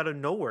Poole's come out of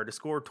nowhere to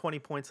score 20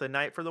 points a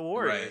night for the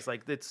Warriors.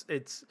 Right. Like it's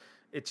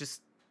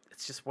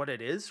just what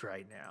it is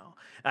right now.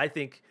 I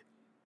think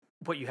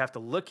what you have to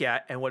look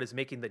at and what is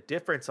making the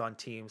difference on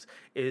teams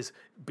is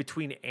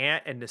between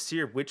Ant and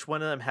Nasir, which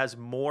one of them has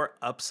more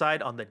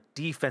upside on the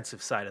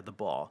defensive side of the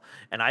ball.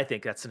 And I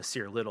think that's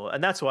Nasir Little.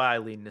 And that's why I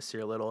lean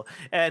Nasir Little.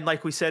 And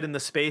like we said in the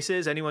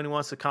spaces, anyone who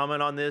wants to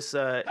comment on this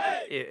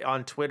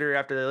on Twitter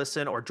after they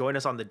listen, or join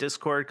us on the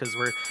Discord, because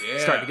we're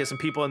starting to get some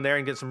people in there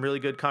and get some really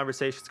good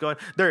conversations going.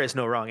 There is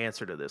no wrong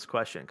answer to this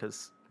question,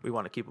 because we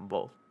want to keep them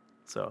both.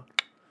 So,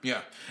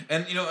 yeah.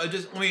 And,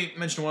 just let me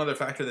mention one other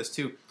factor of this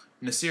too.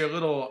 Nasir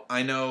Little,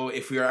 I know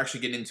if we are actually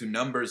getting into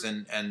numbers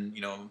and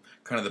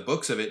kind of the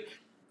books of it,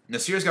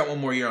 Nasir's got one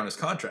more year on his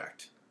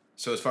contract.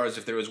 So as far as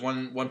if there was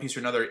one piece or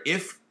another,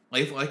 if,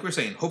 like we're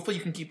saying, hopefully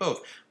you can keep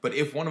both, but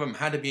if one of them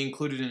had to be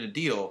included in a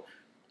deal,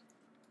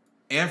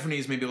 Anthony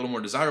is maybe a little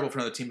more desirable for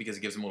another team because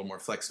it gives him a little more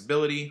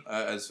flexibility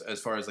as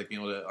far as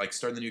being able to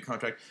start the new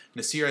contract.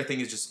 Nasir, I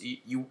think, is just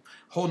you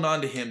holding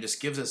on to him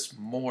just gives us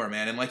more,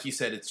 man. And like you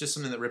said, it's just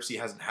something that Ripsy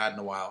hasn't had in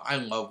a while. I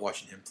love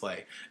watching him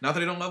play. Not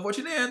that I don't love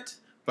watching Ant,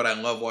 but I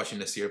love watching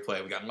Nasir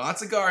play. We got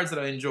lots of guards that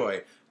I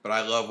enjoy, but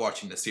I love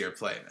watching Nasir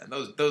play, man.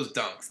 Those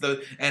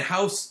dunks, and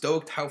how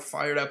stoked, how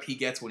fired up he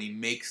gets when he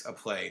makes a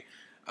play.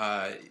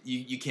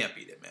 You can't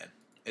beat it, man.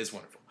 It's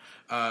wonderful.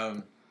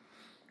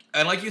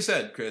 And like you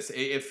said, Chris,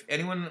 if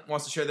anyone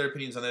wants to share their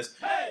opinions on this,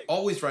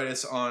 always write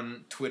us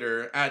on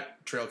Twitter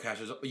at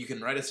Trailcasters. You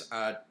can write us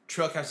at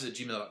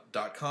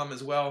trailcasters@gmail.com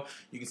as well.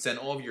 You can send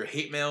all of your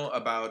hate mail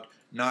about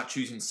not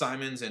choosing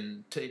Simons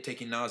and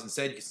taking Nas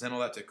instead. You can send all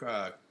that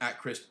to at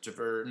Chris J.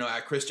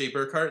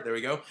 Burkhart. There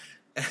we go.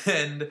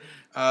 And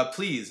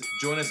please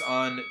join us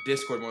on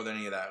Discord more than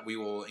any of that. We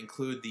will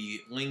include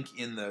the link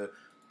in the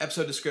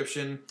episode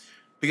description.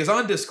 Because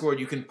on Discord,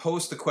 you can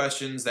post the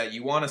questions that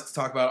you want us to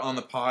talk about on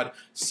the pod,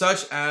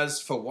 such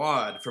as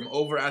Fawad from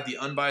over at the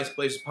Unbiased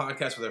Blazers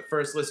podcast with our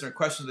first listener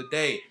question of the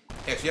day.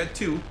 He actually had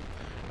two.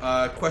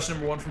 Question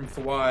number one from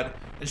Fawad,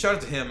 and shout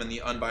out to him and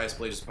the Unbiased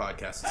Blazers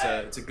podcast.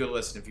 It's a good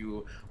listen.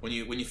 When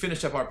you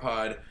finish up our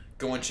pod,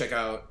 go and check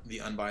out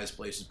the Unbiased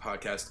Blazers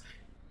podcast.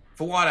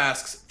 Fawad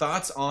asks,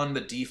 thoughts on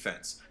the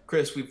defense.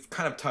 Chris, we've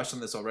kind of touched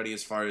on this already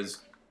as far as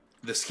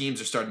the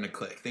schemes are starting to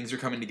click. Things are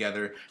coming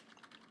together.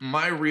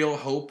 My real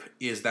hope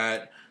is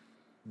that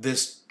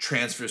this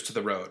transfers to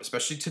the road,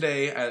 especially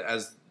today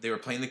as they were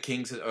playing the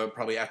Kings,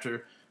 probably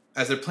after,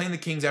 as they're playing the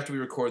Kings after we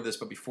record this,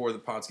 but before the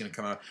pod's going to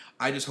come out.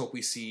 I just hope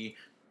we see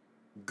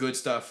good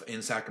stuff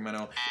in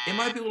Sacramento. It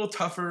might be a little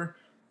tougher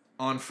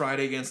on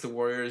Friday against the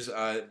Warriors.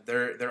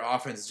 Their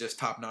offense is just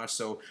top notch,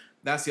 so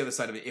that's the other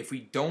side of it. If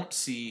we don't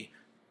see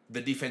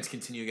the defense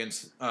continue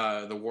against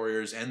the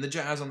Warriors and the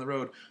Jazz on the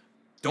road,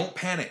 don't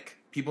panic.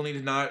 People need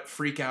to not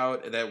freak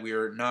out that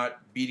we're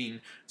not beating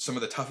some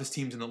of the toughest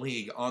teams in the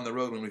league on the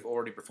road when we've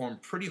already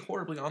performed pretty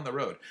horribly on the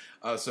road.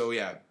 So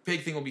yeah,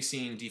 big thing will be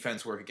seeing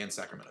defense work against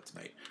Sacramento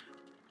tonight.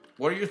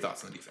 What are your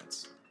thoughts on the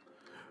defense?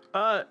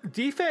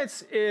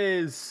 Defense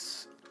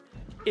is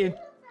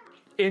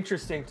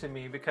interesting to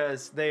me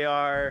because they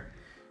are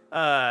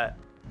they're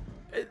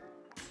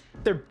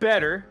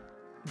better.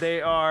 They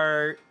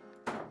are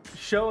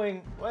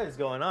showing what is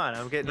going on.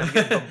 I'm getting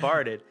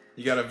bombarded.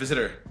 You got a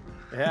visitor.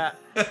 Yeah.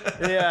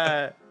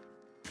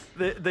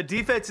 The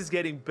defense is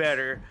getting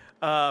better,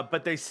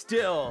 but they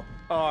still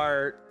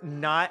are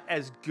not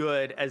as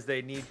good as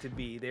they need to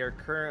be. They are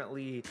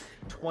currently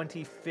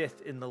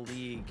 25th in the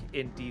league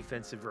in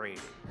defensive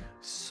rating.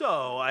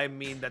 So, I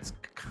mean, that's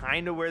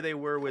kind of where they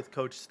were with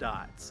Coach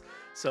Stotts.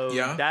 So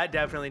that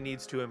definitely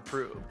needs to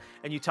improve.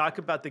 And you talk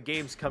about the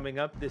games coming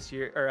up this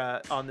year,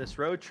 or on this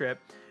road trip.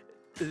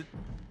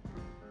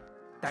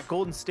 That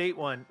Golden State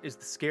one is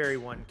the scary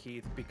one,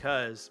 Keith,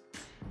 because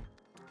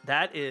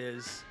that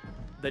is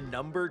the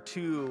number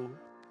 2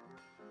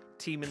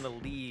 team in the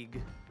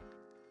league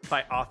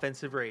by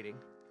offensive rating.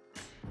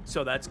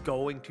 So that's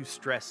going to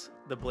stress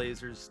the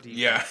Blazers'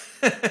 defense.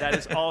 Yeah. That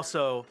is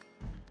also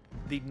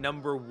the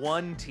number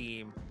 1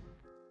 team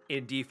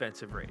in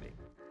defensive rating.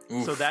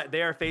 Oof. So that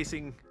they are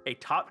facing a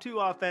top 2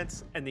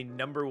 offense and the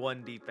number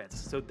 1 defense.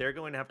 So they're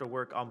going to have to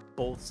work on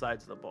both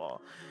sides of the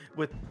ball.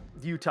 With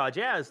Utah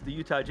Jazz, the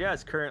Utah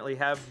Jazz currently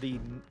have the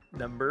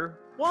number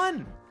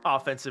 1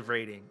 offensive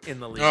rating in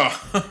the league.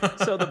 Oh.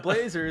 So the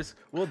Blazers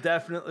will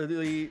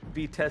definitely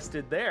be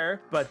tested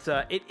there. But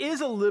it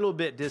is a little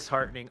bit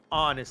disheartening,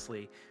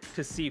 honestly,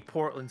 to see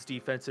Portland's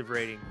defensive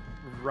rating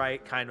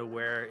right kind of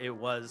where it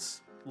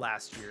was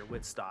last year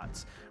with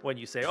Stotts. When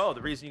you say, oh,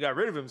 the reason you got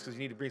rid of him is because you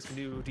need to bring some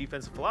new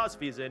defensive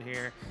philosophies in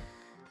here.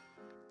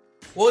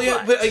 Well,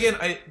 yeah, but again,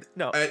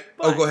 go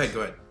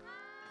ahead.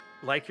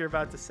 Like you're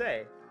about to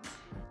say,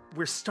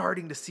 we're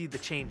starting to see the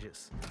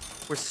changes.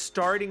 We're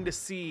starting to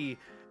see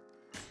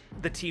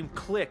the team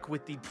click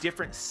with the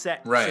different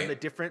sets Right. and the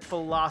different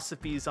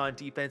philosophies on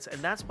defense. And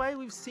that's why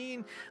we've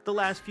seen the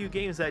last few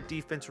games that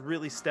defense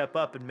really step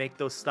up and make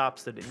those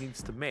stops that it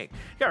needs to make. You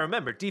gotta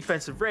remember,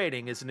 defensive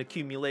rating is an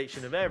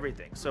accumulation of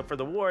everything. So for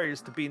the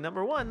Warriors to be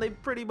number one,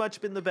 they've pretty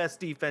much been the best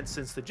defense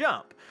since the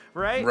jump,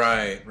 right?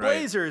 Right.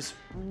 Blazers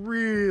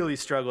really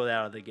struggled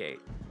out of the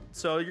gate.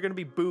 So you're going to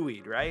be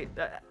buoyed, right?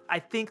 I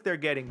think they're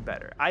getting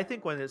better. I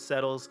think when it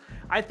settles,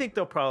 I think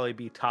they'll probably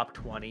be top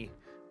 20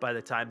 by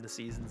the time the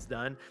season's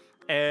done.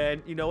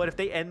 And you know what? If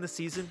they end the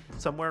season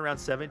somewhere around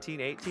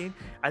 17, 18,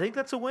 I think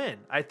that's a win.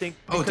 I think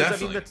because,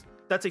 definitely.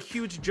 That's a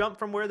huge jump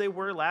from where they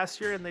were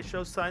last year, and they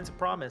show signs of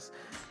promise.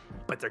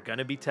 But they're going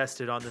to be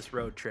tested on this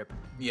road trip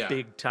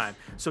big time.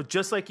 So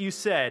just like you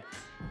said,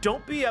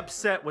 don't be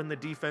upset when the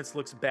defense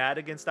looks bad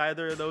against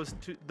either of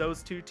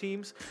those two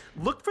teams.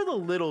 Look for the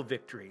little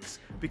victories,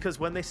 because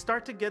when they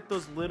start to get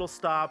those little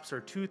stops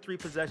or 2-3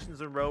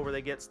 possessions in a row where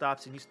they get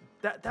stops, and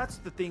that's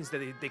the things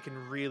that they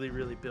can really,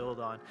 really build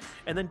on.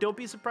 And then don't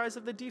be surprised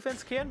if the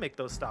defense can make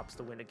those stops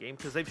to win a game,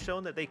 because they've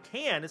shown that they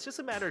can. It's just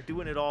a matter of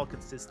doing it all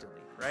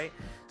consistently, right?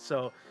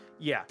 So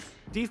yeah,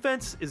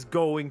 defense is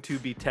going to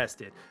be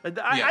tested.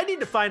 I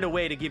need to find a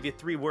way to give you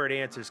 3-word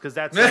answers, because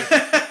that's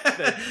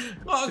like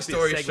long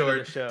story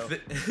short. Show.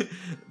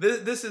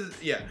 This is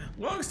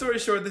long story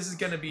short, this is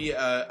going to be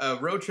a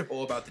road trip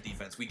all about the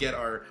defense. We get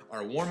our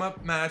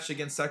warm-up match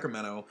against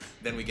Sacramento,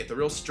 then we get the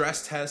real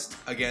stress test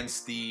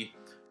against the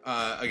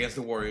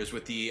Warriors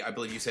with the, I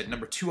believe you said,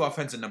 number 2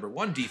 offense and number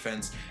 1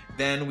 defense.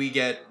 Then we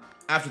get,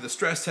 after the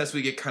stress test,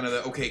 we get kind of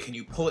the, okay, can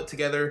you pull it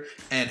together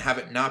and have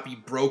it not be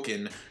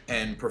broken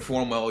and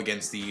perform well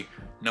against the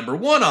number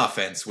 1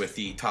 offense with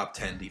the top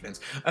 10 defense.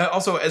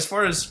 Also, as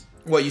far as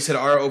what you said,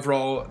 our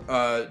overall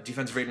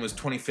defensive rating was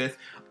 25th.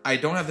 I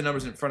don't have the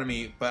numbers in front of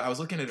me, but I was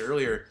looking at it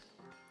earlier.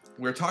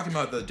 We were talking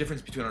about the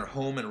difference between our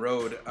home and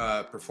road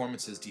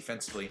performances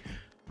defensively.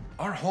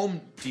 Our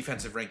home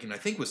defensive ranking, I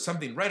think, was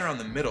something right around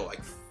the middle,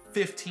 like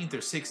 15th or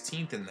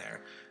 16th in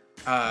there.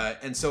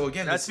 And so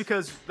again, that's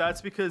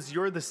because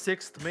you're the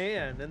 6th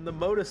man, and the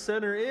Moda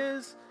Center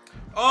is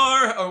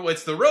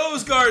it's the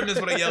Rose Garden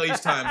is what I yell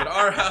each time, but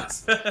our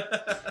house.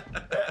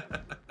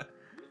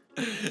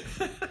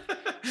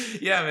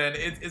 Yeah, man,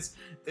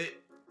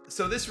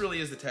 so this really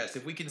is the test.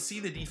 If we can see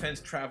the defense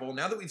travel,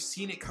 now that we've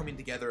seen it coming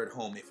together at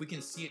home, if we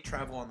can see it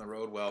travel on the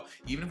road well,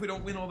 even if we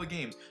don't win all the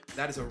games,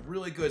 that is a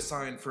really good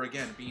sign for,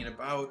 again, being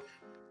about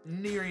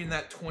nearing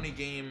that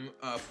 20-game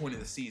point of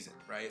the season,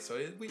 right?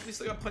 So we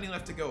still got plenty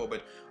left to go,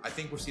 but I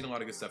think we're seeing a lot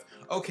of good stuff.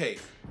 Okay,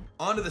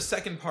 on to the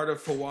second part of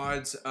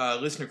Fawad's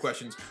listener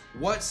questions.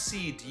 What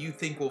seed do you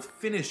think will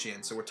finish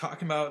in? So we're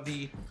talking about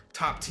the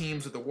top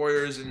teams with the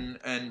Warriors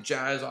and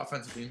Jazz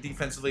offensively and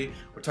defensively.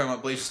 We're talking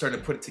about Blazers starting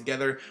to put it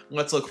together.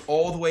 Let's look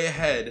all the way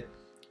ahead.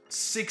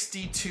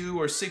 62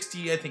 or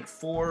 60, I think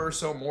 4 or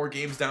so more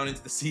games down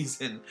into the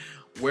season.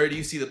 Where do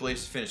you see the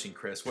Blazers finishing,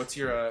 Chris? What's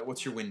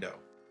your window?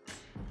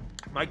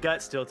 My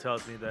gut still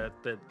tells me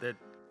that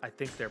I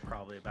think they're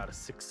probably about a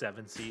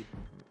 6-7 seed,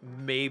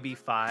 maybe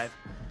 5.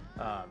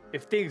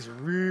 If things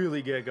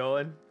really get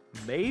going,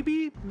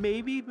 maybe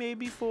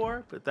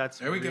 4. But that's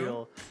there we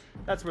go.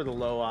 That's where the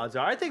low odds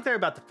are. I think they're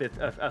about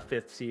a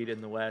 5th seed in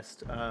the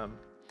West. I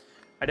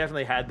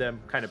definitely had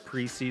them kind of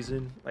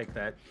preseason, like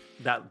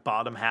that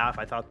bottom half.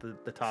 I thought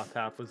the top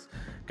half was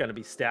going to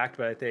be stacked,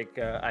 but I think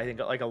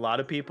like a lot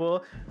of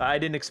people, I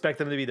didn't expect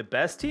them to be the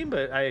best team,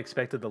 but I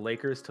expected the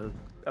Lakers to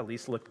at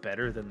least look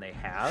better than they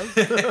have.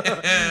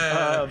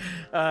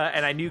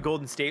 And I knew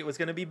Golden State was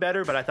going to be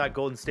better, but I thought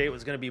Golden State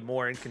was going to be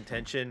more in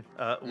contention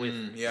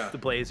with the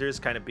Blazers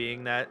kind of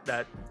being that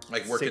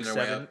like working 6, their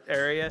way 7 up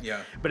area.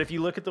 Yeah. But if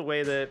you look at the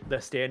way the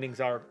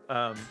standings are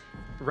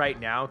right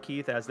now,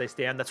 Keith, as they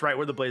stand, that's right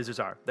where the Blazers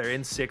are. They're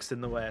in 6th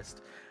in the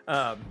West.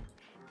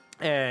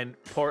 And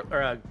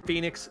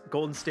Phoenix,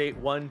 Golden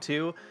State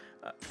 1-2.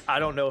 I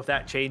don't know if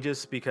that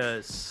changes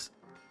because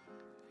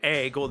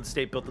Golden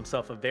State built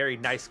themselves a very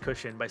nice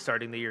cushion by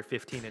starting the year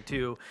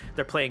 15-2.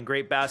 They're playing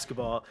great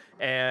basketball,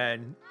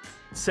 and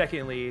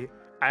secondly,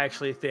 I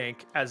actually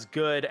think as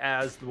good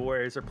as the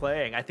Warriors are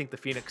playing, I think the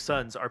Phoenix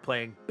Suns are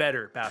playing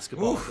better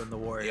basketball than the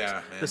Warriors.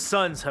 Yeah, man. The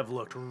Suns have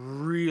looked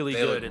really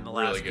good in the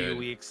last few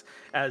weeks,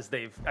 as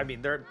they've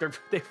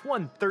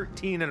won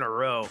 13 in a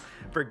row,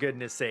 for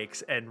goodness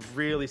sakes, and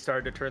really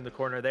started to turn the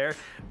corner there.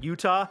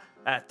 Utah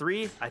at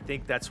 3, I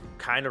think that's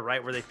kind of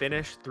right where they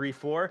finished,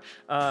 3-4.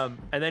 And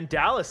then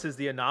Dallas is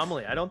the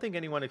anomaly. I don't think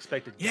anyone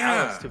expected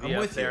Dallas to be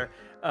up there.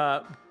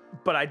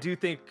 But I do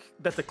think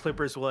that the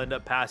Clippers will end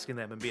up passing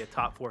them and be a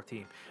top 4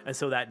 team. And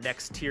so that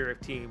next tier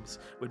of teams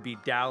would be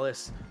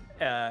Dallas,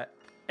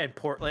 and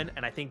Portland,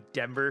 and I think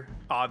Denver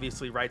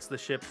obviously rights the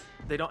ship.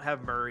 They don't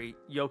have Murray.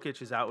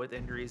 Jokic is out with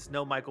injuries.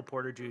 No Michael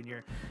Porter Jr.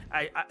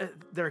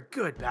 They're a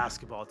good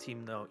basketball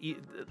team, though.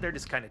 They're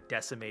just kind of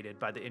decimated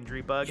by the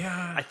injury bug.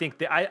 Yeah. I think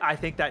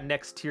that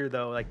next tier,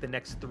 though, like the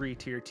next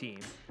 3-tier team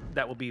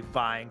that will be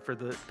vying for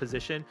the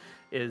position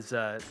is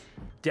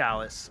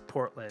Dallas,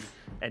 Portland,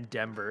 and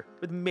Denver,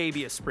 with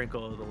maybe a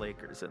sprinkle of the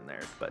Lakers in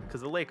there. But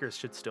because the Lakers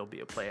should still be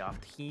a playoff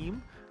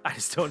team, I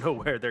just don't know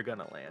where they're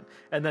gonna land.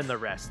 And then the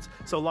rest.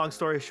 So long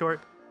story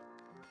short,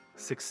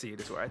 6th seed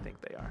is where I think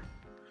they are.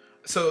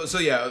 So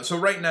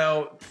right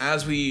now,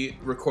 as we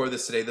record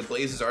this today, the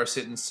Blazers are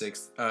sitting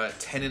 6th,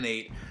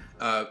 10-8.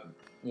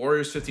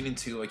 Warriors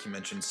 15-2, like you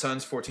mentioned.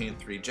 Suns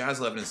 14-3. Jazz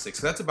 11-6.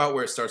 So that's about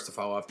where it starts to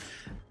fall off.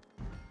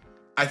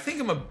 I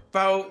think I'm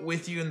about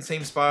with you in the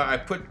same spot. I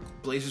put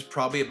Blazers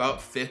probably about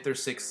 5th or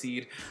 6th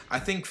seed. I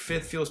think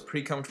 5th feels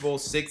pretty comfortable.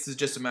 6th is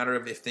just a matter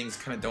of if things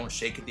kind of don't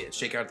shake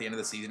out at the end of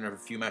the season, or if a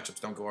few matchups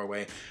don't go our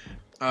way.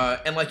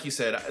 And like you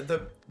said,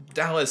 the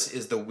Dallas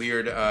is the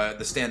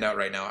standout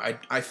right now.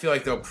 I feel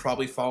like they'll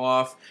probably fall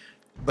off.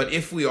 But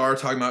if we are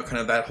talking about kind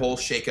of that whole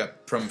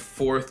shakeup from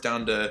 4th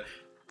down to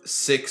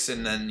 6th,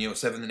 and then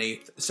 7th and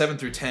 8th, 7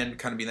 through 10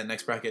 kind of be in that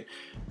next bracket.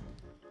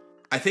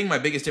 I think my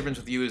biggest difference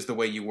with you is the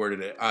way you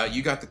worded it.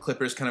 You got the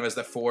Clippers kind of as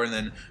the 4, and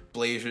then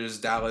Blazers,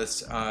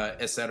 Dallas,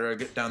 etc.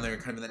 get down there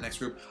kind of in the next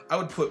group. I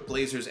would put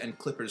Blazers and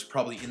Clippers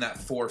probably in that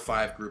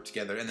 4-5 group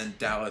together, and then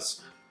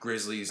Dallas,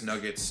 Grizzlies,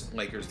 Nuggets,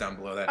 Lakers down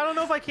below that. I don't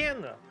know if I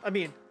can, though. I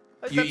mean,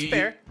 that's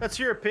fair. That's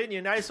your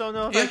opinion. I just don't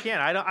know if I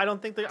can. I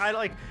don't think that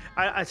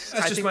That's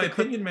just my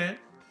opinion, man.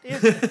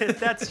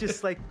 That's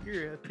just like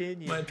your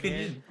opinion. My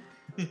opinion.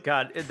 Man.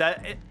 God,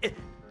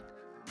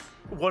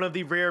 one of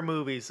the rare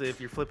movies, if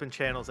you're flipping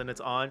channels and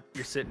it's on,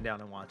 you're sitting down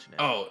and watching it.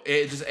 Oh,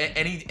 it just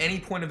any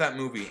point of that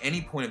movie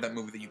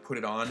that you put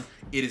it on,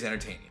 it is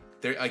entertaining.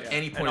 There,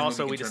 any point. And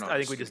also, I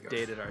think we just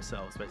dated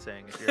ourselves by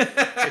saying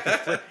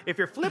if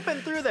you're flipping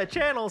through the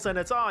channels and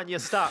it's on, you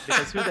stop,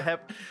 because who the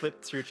heck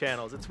flips through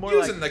channels? It's more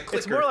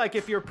like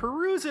if you're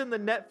perusing the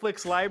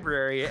Netflix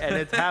library and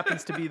it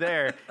happens to be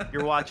there,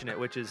 you're watching it,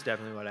 which is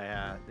definitely what I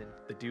have.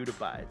 The dude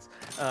abides.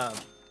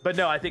 But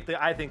no, I think the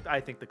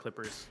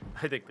Clippers.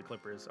 I think the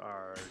Clippers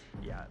are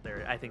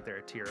I think they're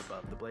a tier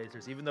above the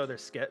Blazers, even though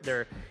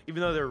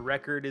their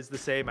record is the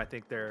same. I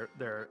think they're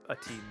a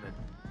team that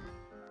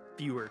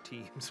fewer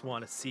teams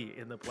want to see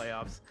in the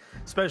playoffs,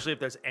 especially if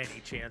there's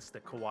any chance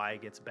that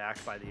Kawhi gets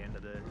back by the end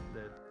of the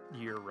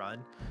year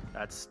run.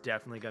 That's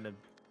definitely going to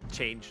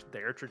change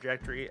their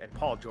trajectory. And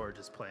Paul George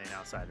is playing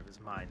outside of his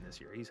mind this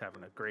year. He's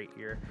having a great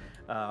year.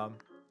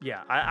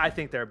 I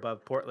think they're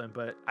above Portland,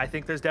 but I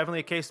think there's definitely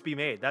a case to be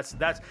made. That's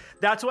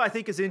what I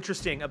think is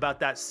interesting about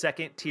that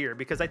second tier,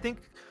 because I think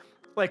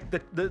like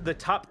the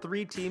top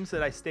 3 teams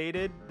that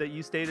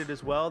you stated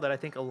as well, that I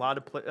think a lot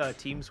of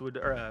teams would,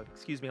 a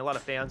lot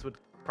of fans would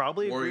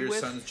probably agree with.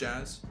 Warriors, Suns,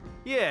 Jazz.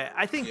 Yeah,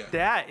 I think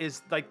that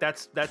is like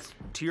that's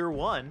tier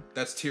 1.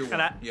 That's tier 1.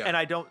 And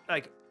I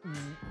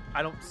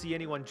don't see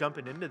anyone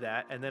jumping into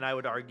that. And then I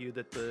would argue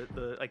that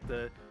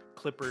the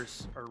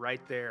Clippers are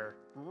right there,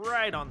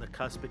 right on the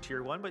cusp of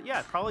tier 1. But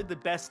yeah, probably the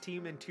best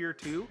team in tier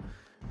 2.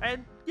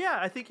 And yeah,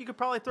 I think you could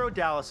probably throw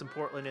Dallas and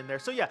Portland in there.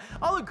 So yeah,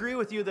 I'll agree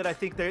with you that I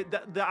think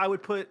I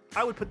would put.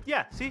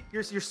 Yeah, see,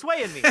 you're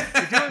swaying me.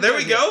 There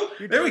we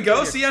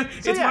go. See,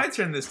 it's my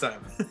turn this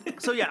time.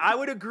 So yeah, I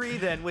would agree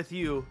then with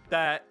you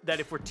that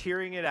if we're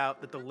tiering it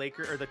out, that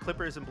the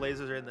Clippers and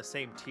Blazers are in the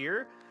same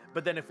tier.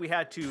 But then if we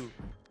had to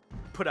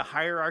put a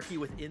hierarchy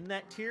within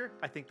that tier,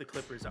 I think the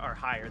Clippers are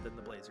higher than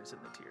the Blazers in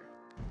the tier.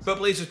 But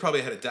Blazers probably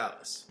ahead of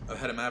Dallas,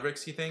 ahead of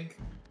Mavericks. You think?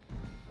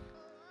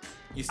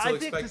 You still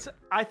expect?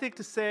 I think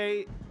to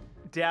say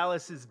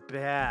Dallas is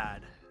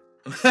bad.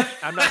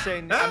 I'm not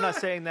saying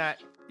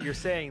that you're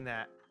saying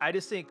that. I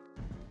just think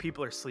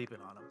people are sleeping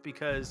on him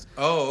because.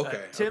 Oh,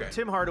 okay.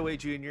 Tim Hardaway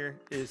Jr.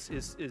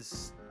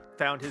 is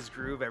found his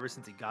groove ever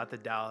since he got to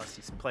Dallas.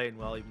 He's playing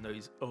well, even though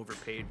he's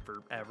overpaid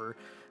forever.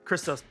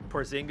 Kristaps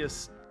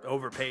Porzingis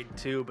overpaid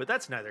too, but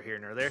that's neither here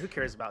nor there. Who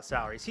cares about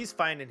salaries? He's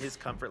finding his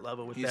comfort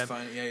level with them. He's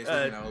fine. Yeah, he's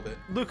working out a little bit.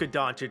 Luka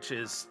Doncic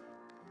is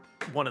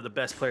one of the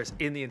best players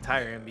in the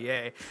entire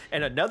NBA.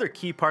 And another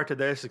key part to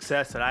their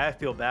success that I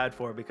feel bad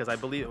for, because I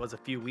believe it was a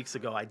few weeks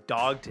ago I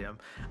dogged him.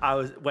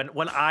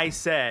 When I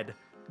said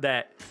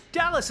that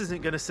Dallas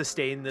isn't going to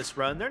sustain this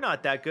run. They're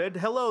not that good.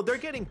 Hello, they're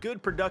getting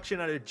good production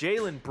out of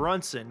Jalen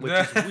Brunson, which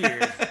is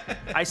weird.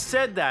 I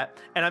said that,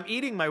 and I'm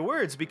eating my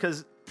words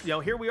because,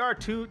 here we are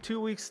 3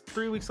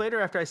 weeks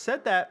later after I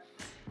said that,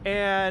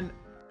 and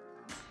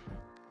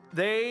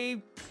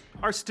they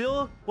are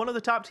still one of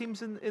the top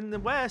teams in the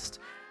West.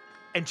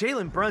 And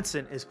Jalen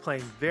Brunson is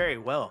playing very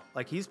well.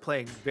 Like, he's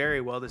playing very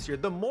well this year.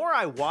 The more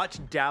I watch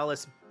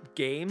Dallas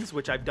games,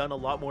 which I've done a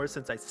lot more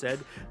since I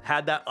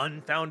had that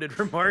unfounded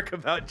remark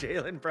about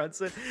Jalen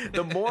Brunson,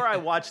 the more I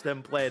watch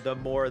them play, the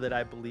more that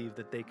I believe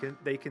that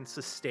they can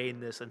sustain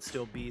this and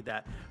still be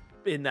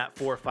in that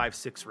 4, 5,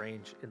 6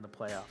 range in the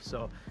playoffs.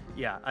 So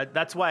yeah,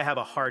 that's why I have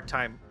a hard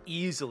time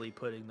easily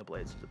putting the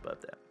Blazers above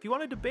them. If you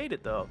want to debate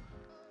it though,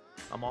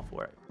 I'm all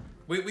for it.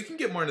 We can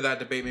get more into that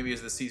debate maybe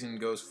as the season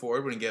goes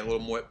forward. We can get a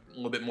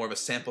little bit more of a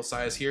sample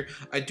size here.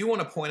 I do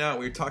want to point out,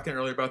 we were talking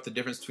earlier about the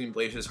difference between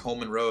Blazers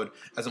home and road.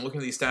 As I'm looking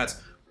at these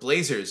stats,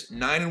 Blazers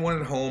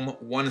 9-1 at home,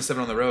 1-7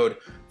 on the road.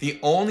 The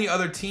only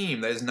other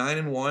team that is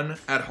 9-1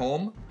 at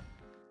home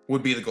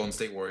would be the Golden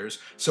State Warriors.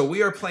 So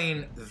we are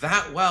playing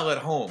that well at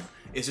home.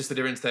 It's just the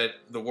difference that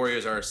the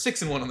Warriors are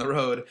 6-1 on the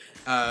road,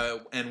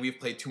 and we've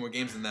played 2 more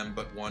games than them,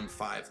 but won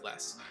 5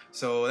 less.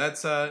 So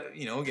that's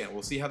again,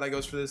 we'll see how that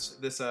goes for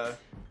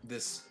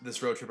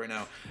this road trip right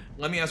now.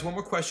 Let me ask one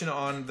more question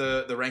on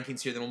the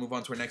rankings here, then we'll move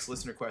on to our next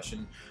listener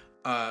question.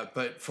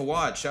 But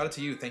Fawad, shout out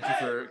to you. Thank you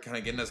for kind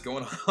of getting us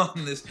going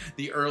on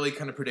the early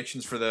kind of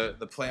predictions for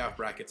the playoff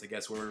brackets, I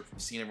guess, where we're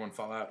seeing everyone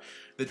fall out.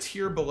 The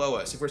tier below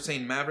us, if we're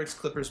saying Mavericks,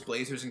 Clippers,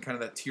 Blazers, and kind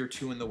of that tier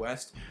 2 in the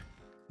West,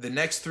 the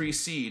next 3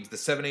 seeds, the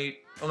 7, 8,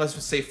 let's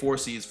just say 4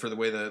 seeds for the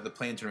way the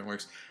play-in tournament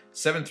works,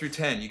 7 through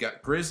 10, you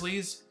got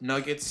Grizzlies,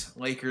 Nuggets,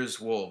 Lakers,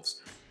 Wolves.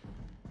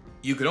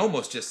 You could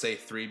almost just say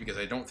 3 because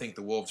I don't think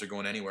the Wolves are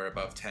going anywhere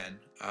above 10.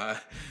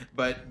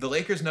 But the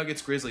Lakers,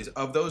 Nuggets, Grizzlies,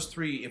 of those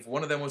 3, if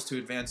one of them was to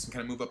advance and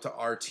kind of move up to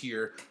our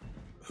tier,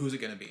 who's it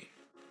going to be?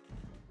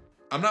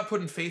 I'm not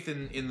putting faith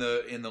in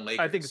the Lakers.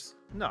 I think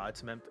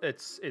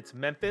it's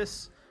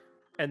Memphis,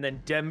 and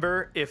then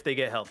Denver if they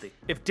get healthy.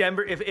 If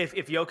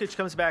Jokic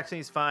comes back and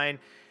he's fine,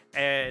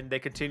 and they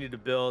continue to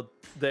build,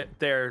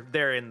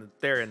 they're in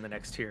the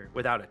next tier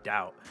without a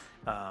doubt.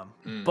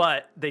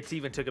 But they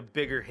even took a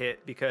bigger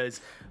hit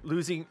because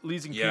losing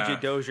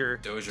PJ Dozier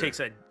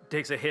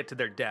takes a hit to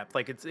their depth.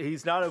 Like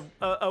he's not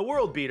a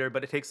world beater,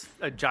 but it takes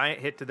a giant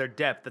hit to their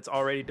depth that's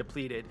already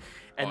depleted.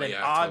 And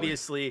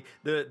obviously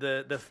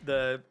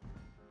the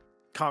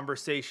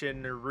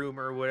conversation or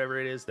rumor or whatever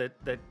it is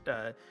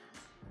that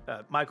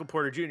Michael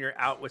Porter Jr.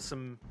 out with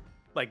some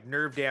like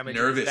nerve damage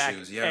in his back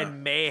issues,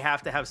 and may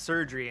have to have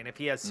surgery. And if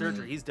he has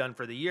surgery, he's done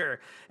for the year.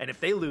 And if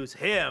they lose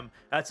him,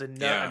 that's a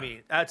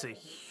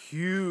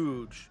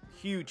huge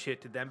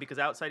hit to them because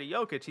outside of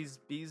Jokic,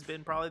 he's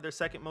been probably their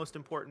second most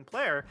important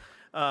player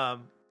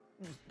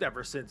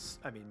ever since.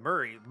 I mean,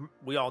 Murray.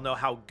 We all know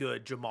how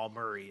good Jamal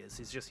Murray is.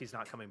 He's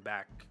not coming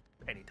back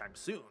anytime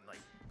soon. Like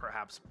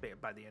perhaps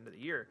by the end of the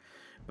year,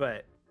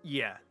 but.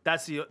 Yeah,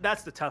 that's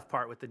the tough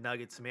part with the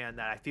Nuggets, man,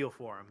 that I feel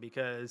for them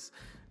because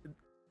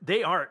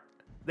they aren't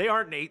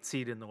an 8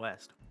 seed in the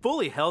West.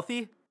 Fully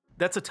healthy,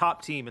 that's a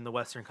top team in the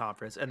Western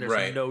Conference, and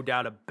there's no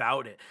doubt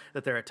about it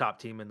that they're a top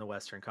team in the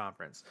Western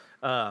Conference.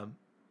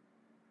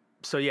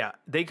 So yeah,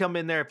 they come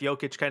in there if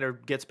Jokic kind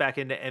of gets back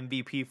into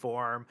MVP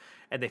form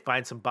and they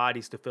find some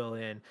bodies to fill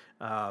in.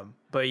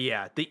 But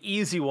yeah, the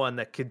easy one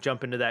that could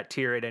jump into that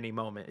tier at any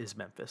moment is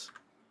Memphis.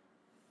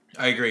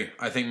 I agree.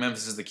 I think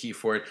Memphis is the key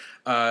for it.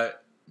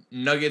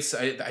 Nuggets,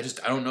 I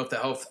don't know if the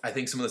health. I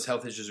think some of those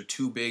health issues are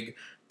too big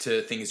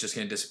to think it's just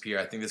going to disappear.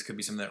 I think this could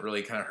be something that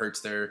really kind of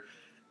hurts their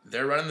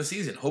run in the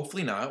season.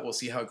 Hopefully not. We'll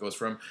see how it goes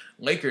for them.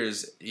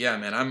 Lakers, yeah,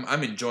 man,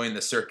 I'm enjoying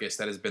the circus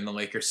that has been the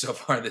Lakers so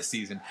far this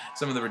season.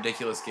 Some of the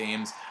ridiculous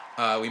games.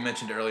 We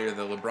mentioned earlier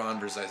the LeBron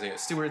versus Isaiah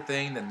Stewart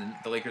thing. Then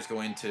the Lakers go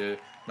into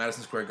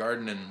Madison Square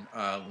Garden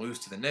and lose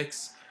to the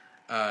Knicks.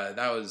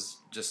 That was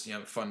just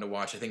fun to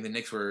watch. I think the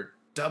Knicks were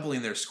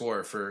doubling their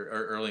score for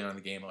early on in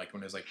the game, like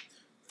when it was like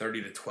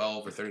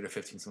 30-12 or 30-15,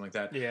 something like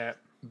that. Yeah.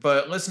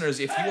 But listeners,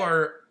 if you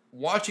are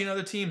watching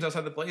other teams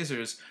outside the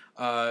Blazers,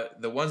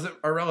 the ones that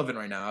are relevant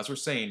right now, as we're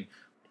saying,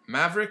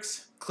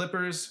 Mavericks,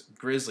 Clippers,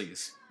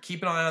 Grizzlies.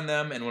 Keep an eye on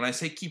them. And when I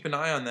say keep an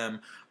eye on them,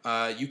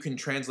 you can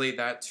translate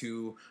that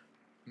to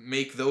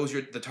make those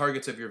the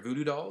targets of your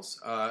voodoo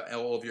dolls,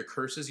 all of your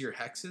curses, your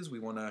hexes. We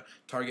want to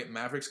target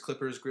Mavericks,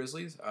 Clippers,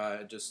 Grizzlies.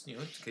 Just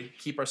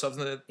keep ourselves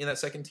in that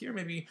second tier,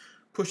 maybe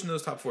pushing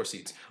those top 4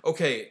 seeds.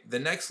 Okay, the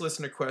next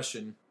listener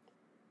question.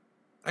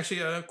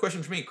 Actually, a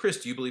question for me. Chris,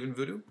 do you believe in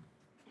voodoo?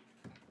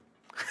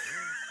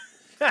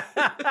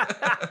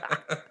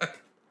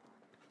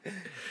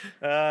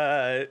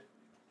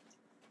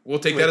 We'll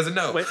take that as a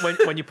no.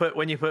 When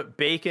you put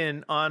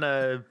bacon on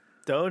a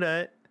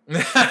donut.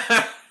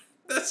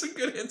 That's a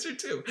good answer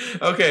too.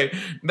 Okay,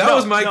 that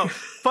was my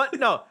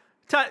no.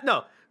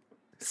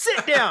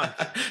 Sit down.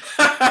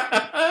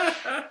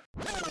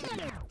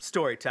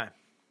 Story time.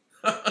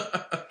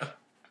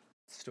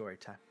 Story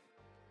time.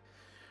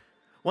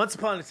 Once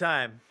upon a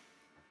time,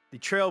 the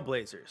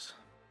Trailblazers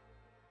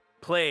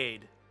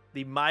played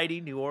the mighty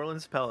New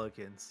Orleans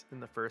Pelicans in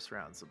the first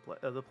rounds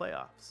of the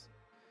playoffs.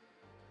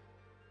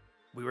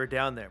 We were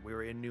down there. We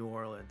were in New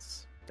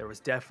Orleans. There was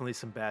definitely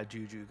some bad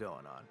juju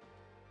going on.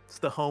 It's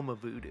the home of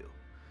voodoo.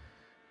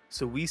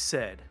 So we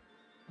said,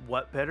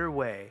 what better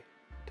way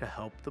to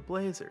help the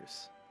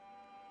Blazers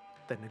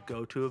than to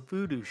go to a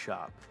voodoo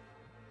shop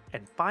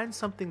and find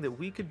something that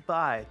we could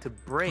buy to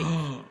break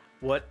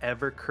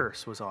whatever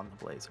curse was on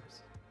the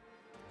Blazers.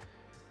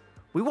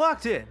 We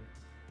walked in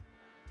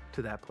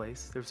to that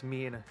place. There's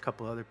me and a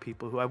couple other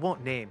people who I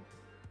won't name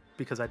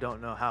because I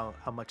don't know how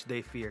much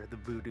they fear the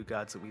voodoo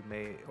gods that we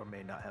may or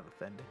may not have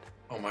offended.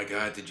 Oh my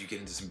God, did you get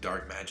into some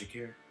dark magic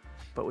here?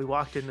 But we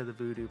walked into the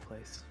voodoo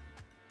place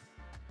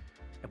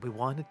and we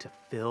wanted to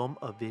film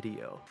a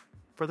video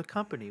for the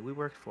company we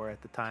worked for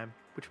at the time,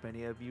 which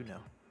many of you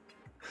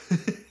know.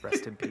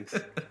 Rest in peace.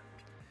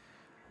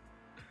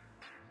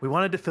 We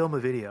wanted to film a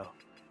video,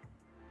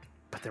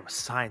 but there were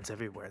signs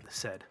everywhere that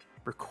said,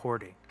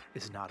 recording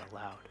is not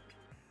allowed.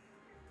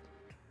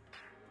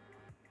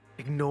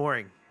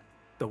 Ignoring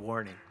the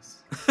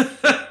warnings,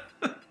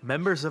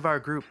 members of our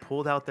group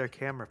pulled out their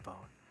camera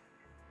phone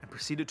and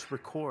proceeded to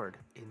record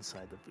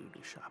inside the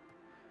voodoo shop.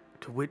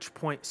 To which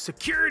point,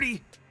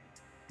 security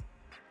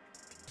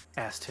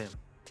asked him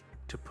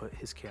to put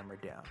his camera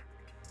down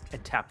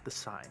and tap the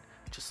sign,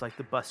 just like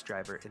the bus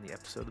driver in the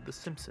episode of The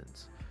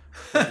Simpsons.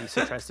 When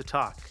Lisa tries to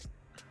talk,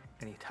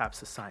 and he taps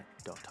the sign,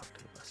 don't talk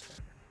to the bus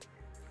driver.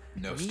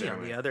 No Me, stairway.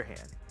 on the other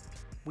hand,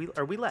 we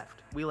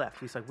left. We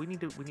was like, we need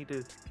to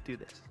do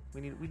this.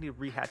 We need to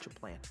rehatch a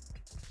plan.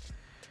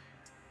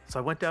 So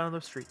I went down on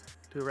the street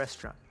to a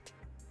restaurant.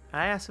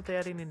 I asked if they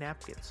had any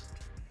napkins,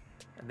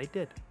 and they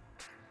did.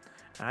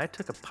 And I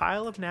took a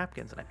pile of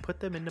napkins and I put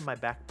them into my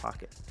back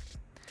pocket.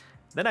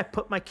 Then I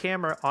put my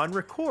camera on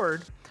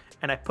record,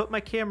 and I put my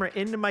camera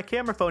into my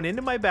camera phone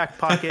into my back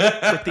pocket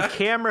with the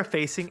camera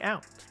facing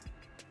out.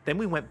 Then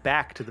we went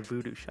back to the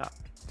voodoo shop.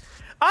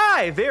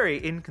 I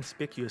very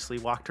inconspicuously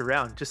walked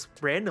around, just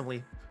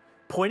randomly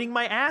pointing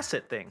my ass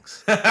at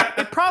things.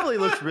 It probably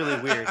looked really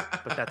weird,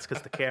 but that's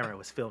because the camera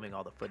was filming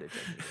all the footage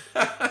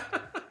I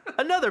needed.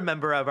 Another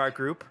member of our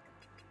group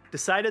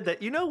decided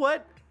that, you know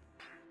what?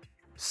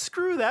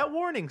 Screw that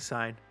warning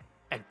sign,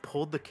 and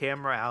pulled the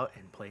camera out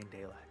in plain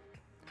daylight.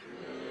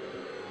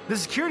 The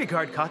security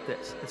guard caught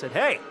this and said,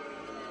 hey,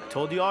 I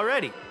told you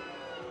already.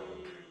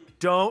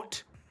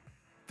 Don't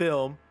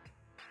film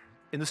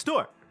in the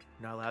store.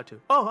 You're not allowed to.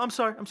 Oh, I'm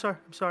sorry.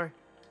 A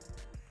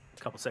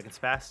couple seconds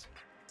passed.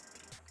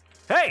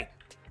 Hey,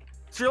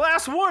 it's your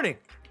last warning.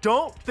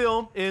 Don't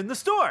film in the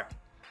store.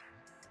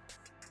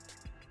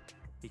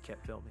 He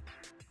kept filming.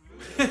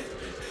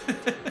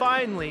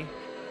 Finally,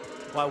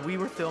 while we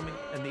were filming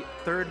and the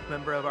third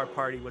member of our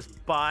party was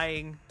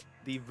buying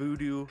the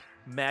voodoo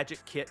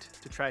magic kit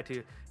to try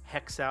to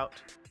hex out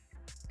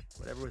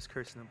whatever was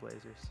cursing the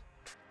Blazers,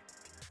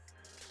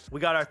 we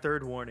got our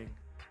third warning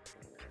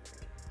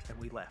and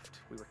we left.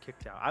 We were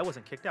kicked out. I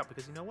wasn't kicked out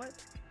because you know what?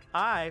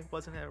 I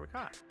wasn't ever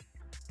caught.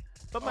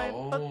 But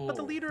but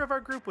the leader of our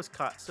group was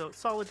caught, so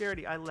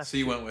solidarity, I left. So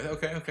you went with,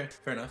 okay,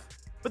 fair enough.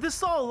 But this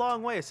is all a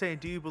long way of saying,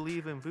 do you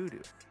believe in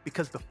voodoo?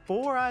 Because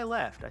before I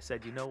left, I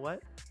said, you know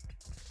what?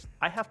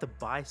 I have to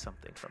buy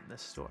something from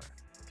this store.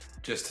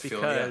 Just to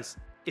because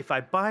if I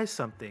buy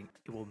something,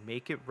 it will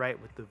make it right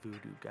with the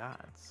voodoo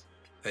gods.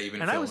 That you've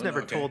been and I was filming?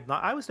 never Okay. told.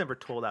 I was never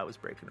told I was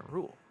breaking a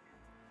rule.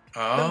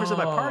 Oh. Members of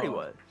my party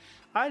was.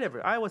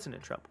 I wasn't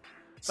in trouble.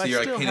 So But I you're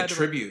like still paying a had to-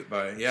 tribute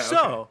by, yeah, So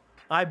okay.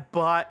 I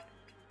bought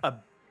a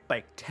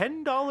like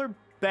 $10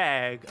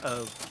 bag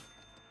of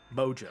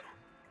Mojo.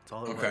 That's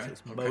all it Okay,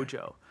 was. okay.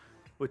 Mojo,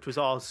 which was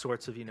all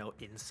sorts of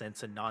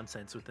incense and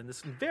nonsense within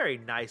this very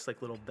nice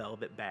like little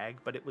velvet bag.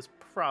 But it was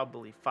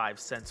probably 5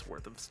 cents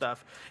worth of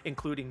stuff,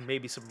 including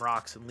maybe some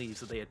rocks and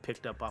leaves that they had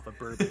picked up off of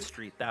Bourbon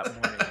Street that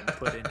morning and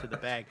put into the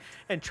bag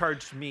and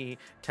charged me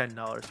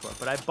 $10 for it.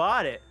 But I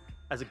bought it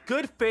as a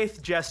good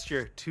faith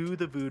gesture to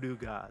the voodoo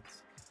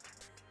gods.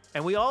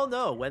 And we all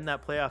know when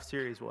that playoff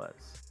series was.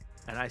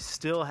 And I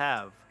still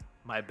have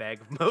my bag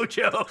of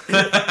Mojo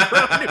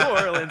from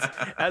New Orleans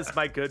as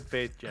my good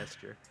faith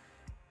gesture.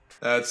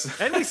 That's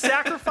And we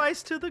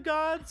sacrificed to the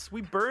gods.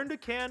 We burned a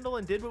candle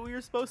and did what we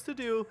were supposed to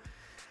do.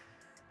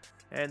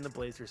 And the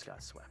Blazers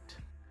got swept.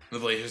 the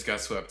Blazers got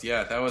swept.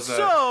 Yeah, that was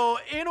So,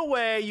 in a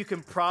way, you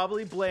can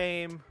probably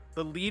blame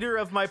the leader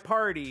of my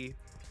party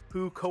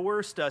who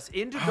coerced us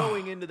into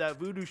going into that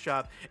voodoo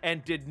shop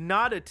and did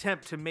not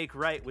attempt to make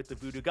right with the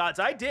voodoo gods.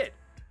 I did.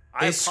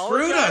 They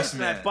screwed us, apologized, and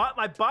man.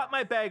 I bought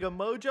my bag of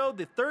Mojo.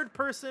 The third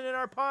person in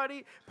our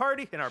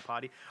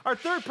our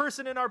third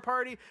person in our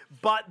party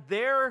bought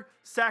their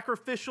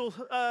sacrificial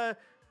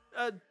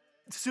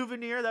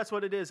souvenir. That's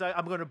what it is.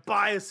 I'm going to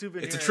buy a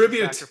souvenir. It's a and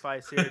tribute.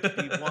 sacrifice here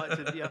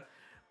to be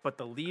but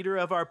the leader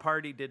of our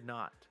party did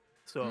not.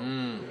 So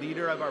the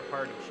leader of our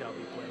party shall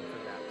be blamed for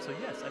that. So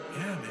yes,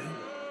 yeah, man.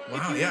 if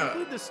Wow, you yeah.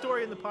 include this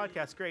story in the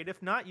podcast, great.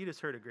 If not, you just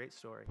heard a great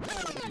story.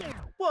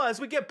 Well, as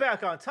we get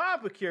back on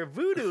topic here,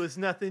 voodoo is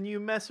nothing you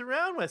mess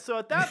around with. So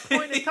at that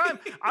point in time,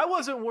 I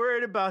wasn't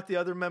worried about the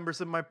other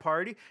members of my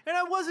party, and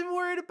I wasn't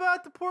worried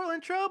about the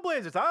Portland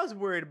Trailblazers. I was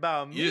worried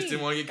about me. You just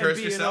didn't want to get and cursed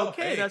being yourself.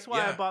 Okay, Hey, that's why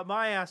I yeah. bought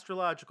my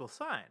astrological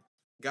sign.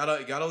 Gotta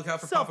look out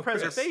for Papa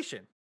Chris.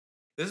 Self-preservation.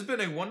 This has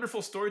been a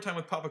wonderful story time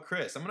with Papa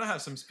Chris. I'm gonna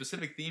have some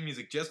specific theme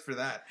music just for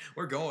that.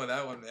 We're going with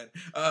that one, man.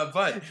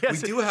 But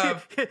Yes, we do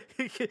have.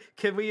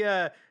 Can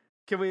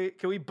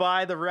we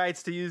buy the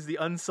rights to use the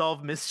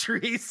Unsolved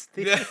Mysteries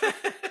theme? Yeah.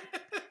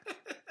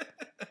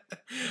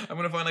 I'm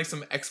gonna find like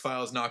some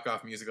X-Files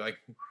knockoff music, like.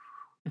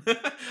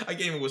 I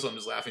gave him a whistle. I'm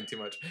just laughing too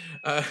much.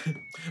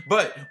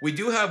 But we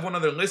do have one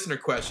other listener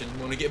question.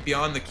 When we get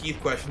beyond the Keith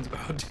questions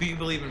about do you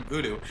believe in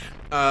voodoo,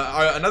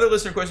 another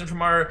listener question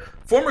from our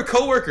former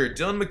coworker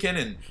Dylan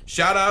McKinnon.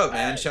 Shout out,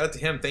 man! Shout out to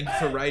him. Thank you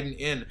for writing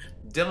in.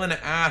 Dylan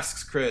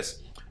asks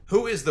Chris,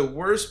 who is the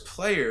worst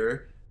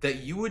player that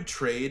you would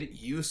trade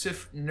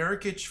Yusuf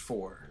Nurkic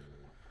for?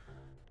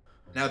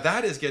 Now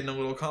that is getting a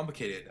little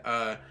complicated.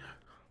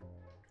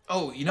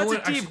 You know That's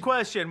what? a deep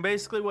question.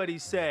 Basically, what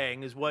he's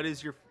saying is, what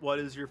is your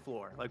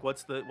floor? Like,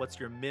 what's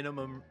your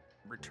minimum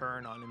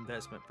return on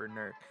investment for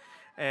Nurk?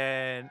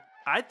 And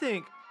I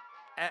think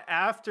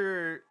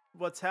after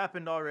what's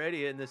happened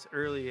already in this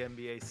early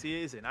NBA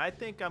season, I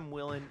think I'm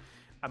willing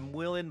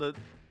to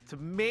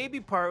maybe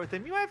part with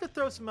him. You might have to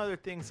throw some other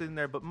things in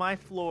there, but my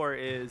floor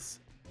is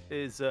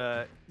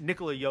Nikola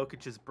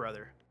Jokic's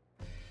brother.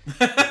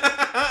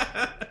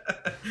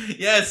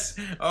 Yes.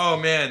 Oh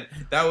man,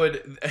 that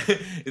would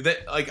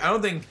I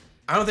don't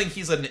think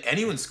he's letting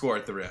anyone score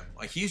at the rim.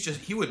 Like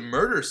he would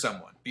murder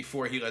someone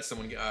before he lets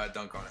someone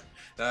dunk on him.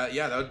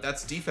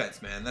 That's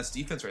defense, man. That's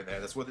defense right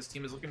there. That's what this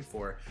team is looking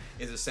for,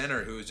 is a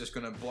center who is just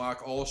going to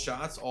block all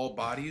shots, all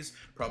bodies,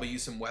 probably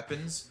use some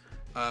weapons,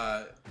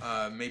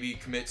 maybe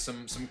commit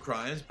some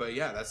crimes. But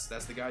yeah, that's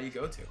the guy you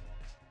go to.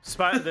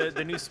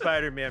 The new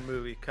Spider-Man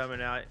movie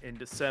coming out in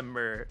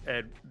December,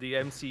 and the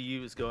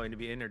MCU is going to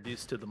be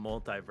introduced to the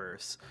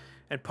multiverse.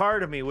 And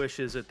part of me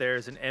wishes that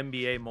there's an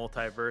NBA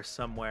multiverse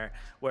somewhere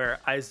where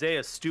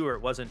Isaiah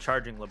Stewart wasn't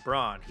charging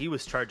LeBron. He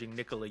was charging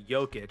Nikola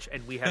Jokic.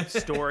 And we have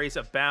stories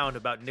abound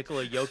about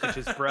Nikola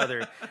Jokic's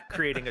brother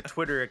creating a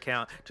Twitter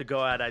account to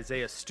go at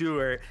Isaiah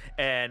Stewart.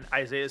 And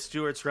Isaiah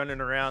Stewart's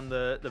running around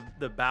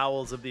the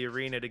bowels of the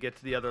arena to get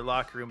to the other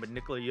locker room. But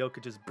Nikola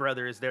Jokic's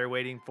brother is there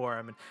waiting for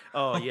him.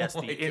 And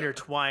the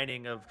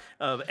intertwining of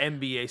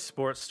NBA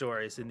sports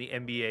stories in the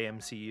NBA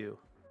MCU.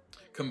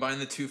 Combine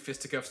the two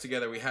fisticuffs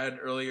together. We had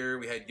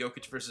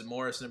Jokic versus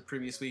Morris in a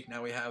previous week.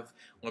 Now we have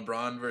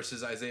LeBron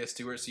versus Isaiah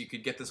Stewart. So you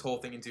could get this whole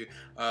thing into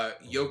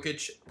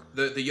Jokic,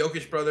 the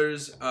Jokic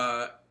brothers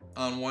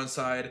on one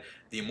side,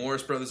 the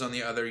Morris brothers on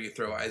the other. You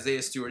throw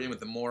Isaiah Stewart in with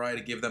the Morai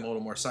to give them a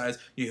little more size.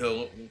 You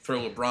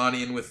throw LeBron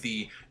in with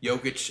the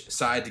Jokic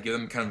side to give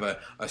them kind of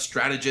a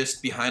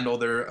strategist behind all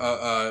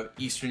their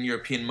Eastern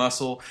European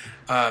muscle.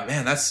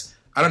 Man,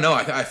 I don't know.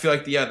 I feel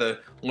like the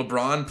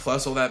LeBron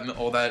plus all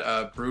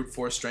that brute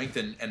force strength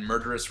and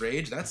murderous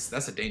rage.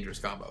 That's a dangerous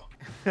combo.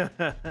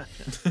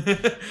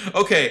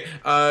 Okay.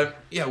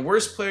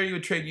 Worst player you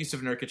would trade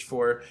Yusuf Nurkic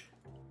for?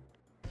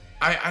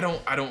 I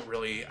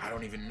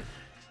don't even.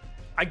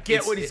 I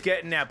get what he's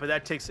getting at, but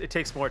it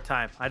takes more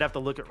time. I'd have to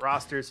look at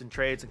rosters and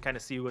trades and kind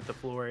of see what the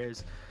floor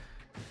is.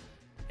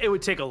 It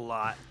would take a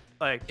lot.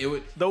 Like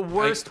the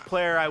worst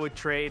player I would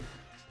trade.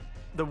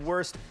 The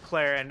worst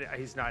player, and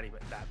he's not even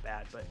that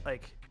bad, but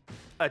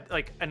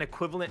like an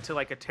equivalent to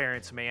like a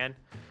Terrence Mann,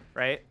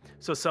 right?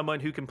 So someone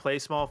who can play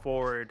small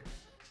forward,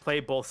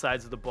 play both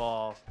sides of the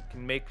ball,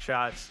 can make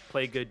shots,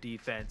 play good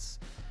defense,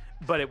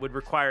 but it would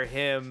require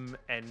him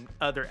and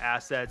other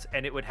assets,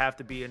 and it would have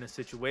to be in a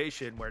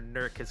situation where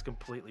Nurk has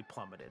completely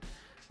plummeted.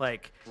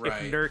 Like if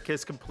Nurk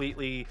has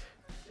completely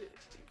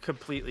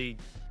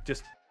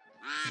just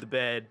the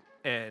bed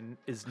and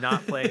is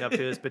not playing up to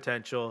his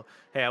potential.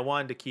 Hey, I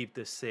wanted to keep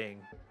this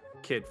thing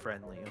kid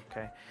friendly,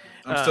 okay?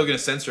 I'm still gonna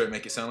censor it,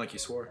 make it sound like you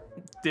swore.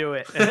 Do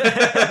it.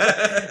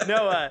 But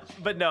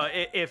no,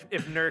 if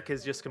Nurk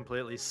has just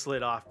completely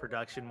slid off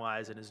production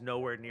wise and is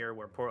nowhere near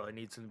where Portland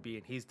needs him to be,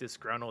 and he's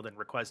disgruntled and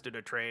requested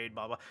a trade,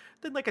 blah blah,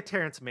 then like a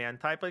Terrence Mann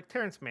type. Like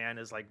Terrence Mann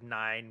is like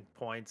 9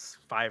 points,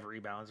 5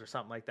 rebounds, or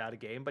something like that a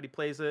game, but he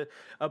plays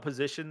a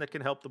position that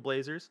can help the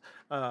Blazers.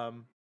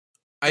 And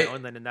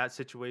then in that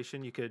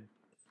situation, you could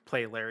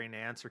play Larry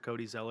Nance or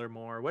Cody Zeller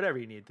more, whatever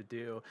you need to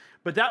do.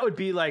 But that would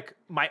be like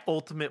my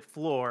ultimate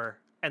floor,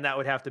 and that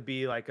would have to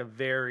be like a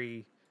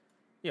very,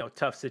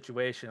 tough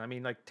situation. I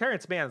mean, like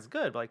Terrence Mann is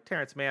good, but like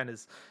Terrence Mann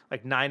is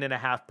like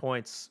 9.5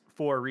 points,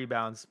 4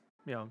 rebounds,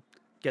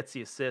 gets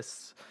the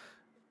assists.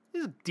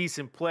 He's a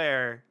decent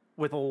player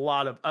with a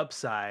lot of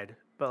upside,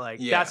 but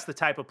that's the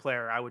type of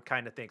player I would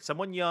kind of think.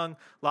 Someone young,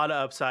 a lot of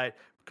upside,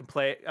 can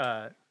play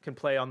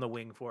on the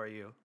wing for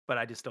you. But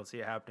I just don't see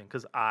it happening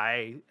because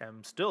I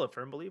am still a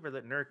firm believer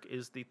that Nurk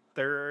is the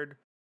third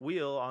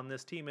wheel on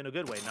this team in a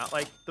good way. Not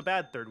like the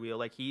bad third wheel.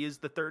 Like he is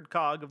the third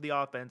cog of the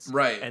offense.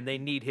 Right. And they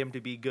need him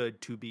to be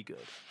good to be good.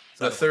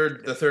 So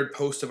the third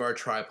post of our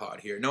tripod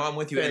here. No, I'm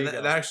with you. And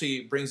that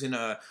actually brings in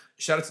a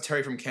shout out to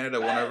Terry from Canada,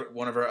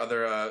 one of our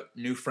other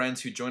new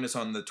friends who joined us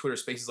on the Twitter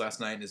Spaces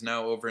last night and is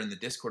now over in the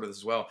Discord with us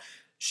as well.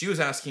 She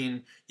was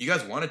asking, you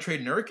guys want to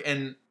trade Nurk?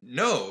 And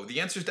no, the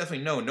answer is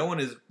definitely no. No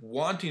one is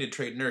wanting to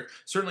trade Nurk.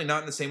 Certainly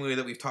not in the same way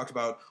that we've talked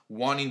about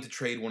wanting to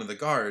trade one of the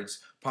guards,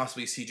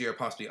 possibly CJ or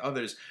possibly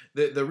others.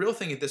 The real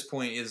thing at this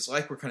point is,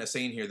 like we're kind of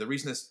saying here, the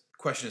reason this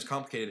question is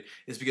complicated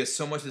is because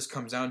so much of this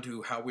comes down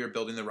to how we're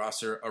building the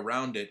roster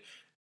around it.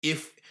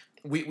 If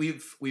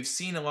we've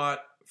seen a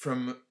lot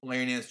from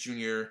Larry Nance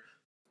Jr.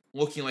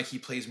 looking like he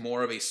plays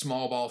more of a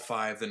small ball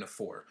 5 than a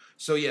 4.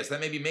 So yes, that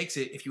maybe makes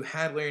it, if you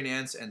had Larry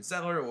Nance and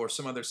Zeller or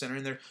some other center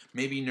in there,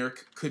 maybe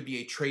Nurk could be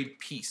a trade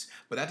piece.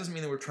 But that doesn't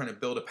mean that we're trying to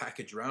build a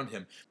package around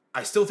him.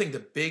 I still think the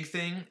big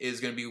thing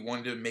is going to be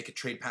wanting to make a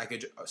trade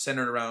package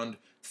centered around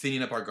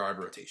thinning up our guard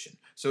rotation.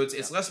 So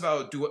it's less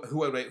about who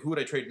would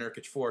I trade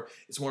Nurkic for.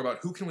 It's more about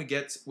who can we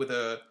get with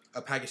a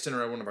package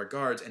center on one of our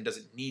guards, and does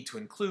it need to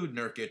include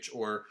Nurkic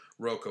or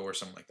Rocco or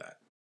something like that?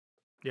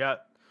 Yeah,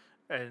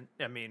 and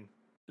I mean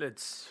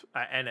it's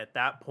and at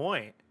that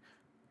point,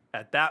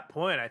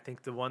 I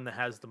think the one that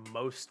has the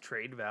most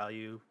trade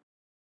value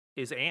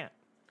is Ant.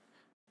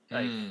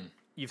 Like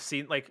you've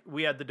seen, like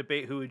we had the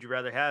debate, who would you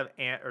rather have,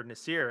 Ant or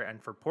Nasir?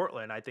 And for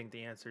Portland, I think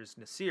the answer is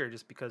Nasir,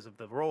 just because of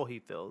the role he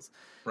fills.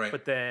 Right.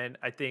 But then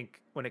I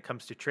think when it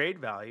comes to trade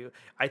value,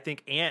 I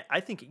think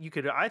you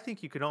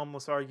could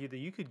almost argue that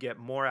you could get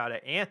more out of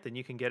Ant than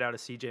you can get out of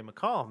CJ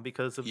McCollum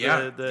because of the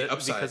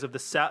upside. Because of the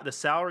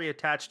salary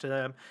attached to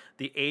them,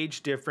 the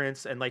age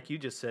difference, and like you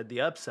just said, the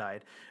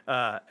upside.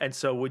 And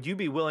so would you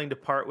be willing to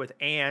part with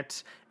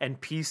Ant and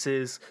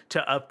pieces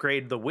to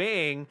upgrade the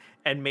wing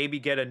and maybe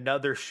get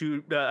another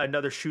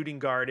shooting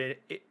guard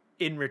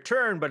in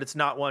return, but it's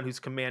not one who's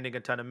commanding a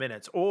ton of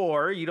minutes?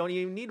 Or you don't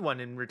even need one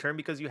in return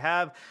because you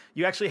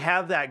actually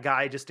have that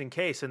guy just in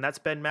case, and that's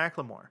Ben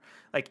McLemore.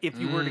 Like if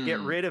you were to get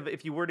rid of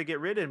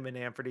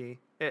Manfredi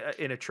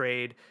in a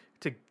trade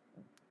to,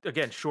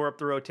 again, shore up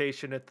the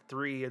rotation at the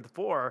 3 and the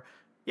 4,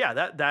 yeah,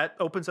 that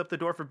opens up the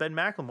door for Ben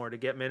McLemore to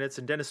get minutes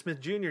and Dennis Smith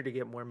Jr. to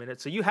get more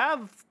minutes. So you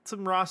have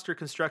some roster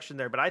construction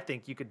there, but I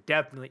think you could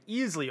definitely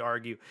easily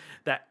argue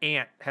that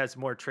Ant has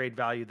more trade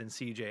value than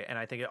CJ, and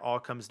I think it all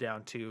comes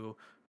down to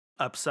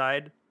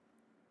upside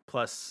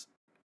plus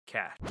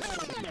cash.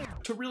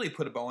 To really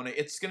put a bow on it,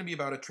 it's going to be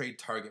about a trade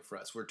target for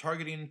us.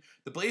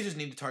 The Blazers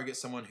need to target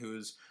someone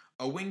who's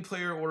a wing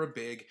player or a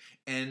big,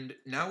 and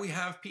now we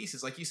have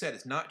pieces. Like you said,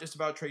 it's not just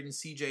about trading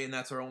CJ, and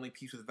that's our only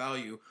piece with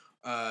value.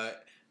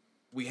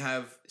 We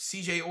have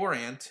CJ or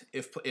Ant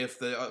if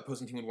the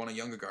opposing team would want a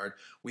younger guard.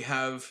 We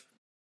have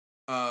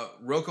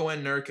Rocco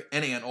and Nurk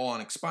and Ant all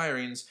on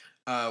expirings.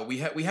 We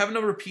have a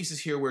number of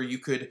pieces here where you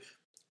could,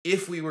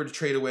 if we were to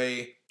trade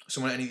away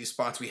someone at any of these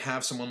spots, we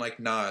have someone like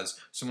Nas,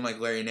 someone like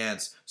Larry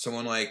Nance,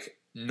 someone like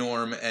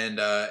Norm,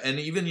 and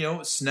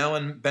even Snell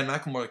and Ben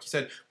McLemore. Like you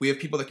said, we have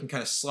people that can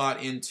kind of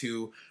slot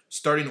into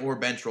starting or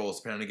bench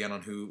roles depending again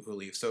on who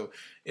leaves. So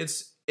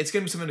it's going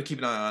to be something to keep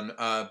an eye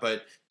on.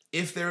 But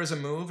if there is a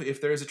move,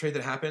 if there is a trade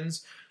that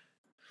happens,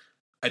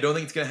 I don't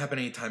think it's going to happen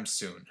anytime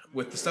soon.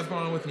 With the stuff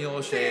going on with Neil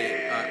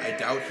O'Shea, I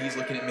doubt he's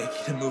looking at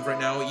making a move right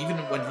now. Even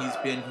when he's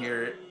been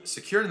here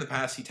secure in the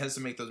past, he tends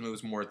to make those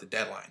moves more at the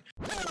deadline.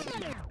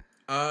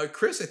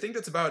 Chris, I think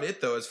that's about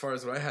it, though, as far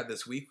as what I had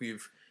this week.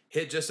 We've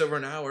hit just over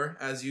an hour,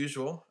 as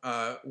usual.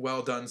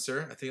 Well done,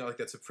 sir. I think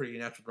that's a pretty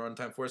natural run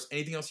time for us.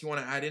 Anything else you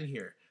want to add in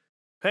here?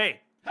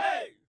 Hey!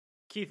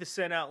 Keith has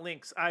sent out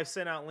links. I've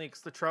sent out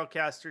links. The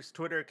Trailcasters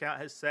Twitter account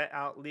has sent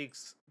out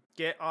links.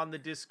 Get on the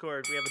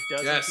Discord. We have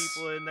a dozen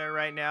people in there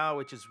right now,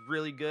 which is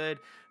really good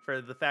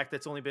for the fact that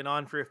it's only been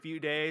on for a few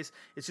days.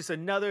 It's just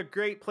another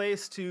great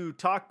place to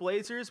talk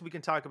Blazers. We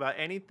can talk about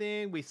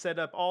anything. We set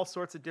up all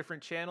sorts of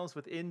different channels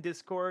within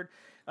Discord.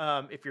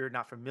 If you're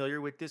not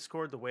familiar with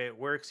Discord, the way it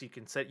works, you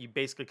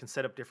basically can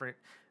set up different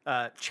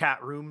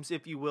chat rooms,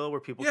 if you will, where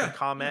people can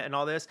comment and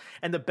all this.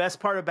 And the best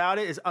part about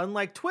it is,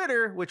 unlike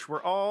Twitter, which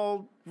we're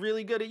all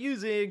really good at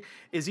using,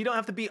 is you don't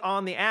have to be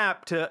on the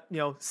app to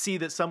see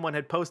that someone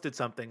had posted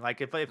something. Like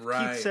if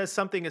Keith says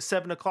something at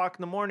 7:00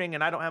 in the morning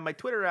and I don't have my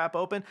Twitter app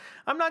open,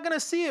 I'm not going to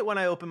see it when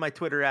I open my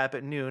Twitter app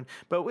at noon.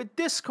 But with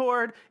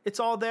Discord, it's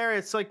all there.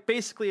 It's like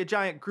basically a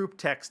giant group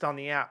text on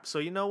the app. So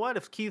you know what?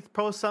 If Keith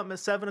posts something at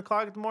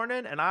 7:00 in the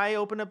morning and I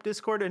open up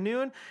Discord at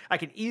noon, I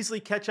can easily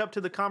catch up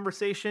to the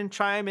conversation,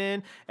 chime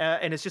in,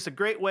 and it's just a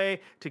great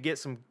way to get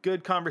some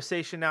good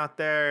conversation out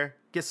there,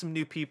 get some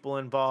new people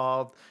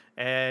involved,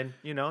 and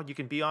you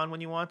can be on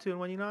when you want to and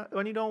when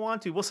you don't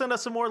want to. We'll send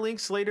us some more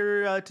links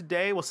later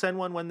today. We'll send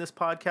one when this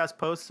podcast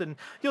posts, and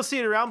you'll see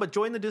it around. But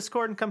join the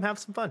Discord and come have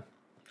some fun.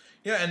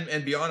 Yeah,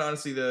 and beyond,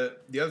 honestly,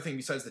 the other thing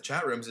besides the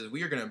chat rooms is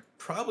we are going to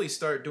probably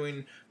start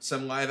doing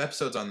some live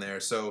episodes on there.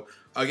 So,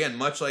 again,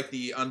 much like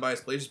the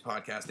Unbiased Blazers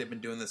podcast, they've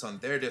been doing this on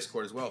their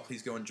Discord as well.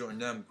 Please go and join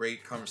them.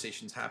 Great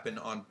conversations happen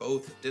on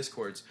both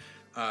Discords,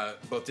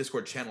 both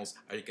Discord channels,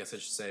 I guess I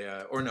should say.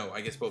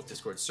 I guess both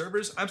Discord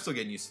servers. I'm still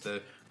getting used to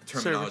the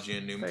terminology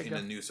in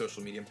the new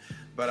social medium.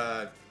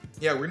 But,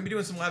 we're going to be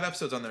doing some live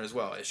episodes on there as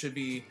well. It should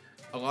be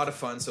a lot of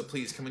fun, so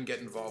please come and get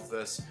involved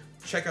with us.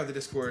 Check out the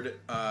Discord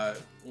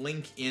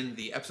link in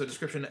the episode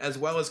description, as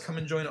well as come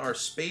and join our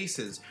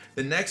spaces.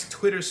 The next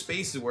Twitter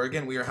Spaces, where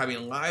again we are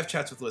having live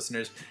chats with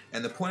listeners,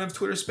 and the point of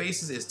Twitter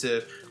Spaces is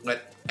to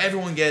let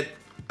everyone get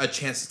a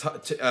chance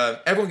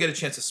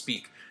to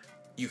speak.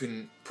 You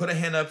can put a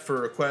hand up for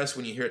a request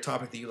when you hear a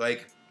topic that you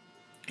like.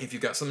 If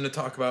you've got something to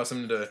talk about,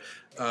 something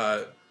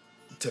to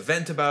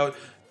vent about,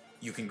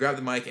 you can grab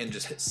the mic and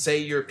just say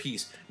your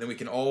piece. Then we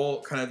can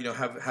all kind of,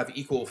 have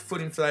equal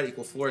footing for that,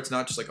 equal floor. It's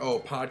not just like,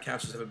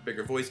 podcasters have a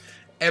bigger voice.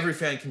 Every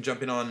fan can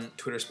jump in on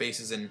Twitter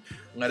Spaces and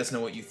let us know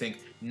what you think.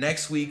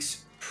 Next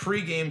week's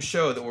pregame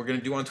show that we're going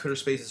to do on Twitter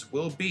Spaces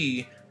will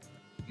be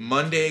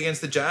Monday against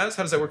the Jazz.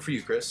 How does that work for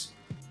you, Chris?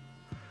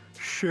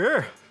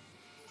 Sure.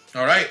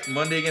 All right,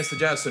 Monday against the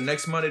Jazz. So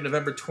next Monday,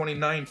 November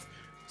 29th,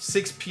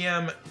 6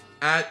 p.m.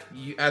 at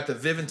the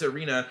Vivint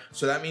Arena.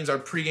 So that means our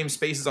pregame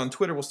spaces on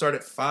Twitter will start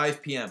at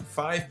 5 p.m.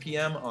 5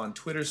 p.m. on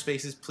Twitter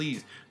Spaces.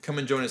 Please come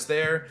and join us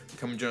there.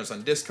 Come and join us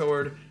on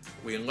Discord.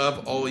 We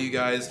love all of you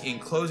guys. In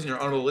closing, our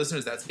honorable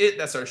listeners, that's it.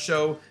 That's our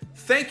show.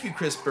 Thank you,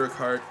 Chris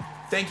Burkhardt.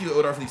 Thank you,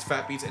 Odar, for these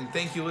fat beats, and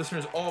thank you,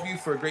 listeners, all of you,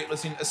 for a great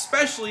listening,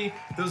 especially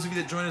those of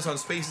you that join us on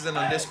Spaces and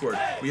on Discord.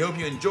 We hope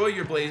you enjoy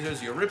your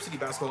Blazers, your Rip City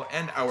basketball,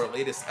 and our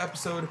latest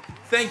episode.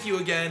 Thank you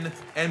again,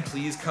 and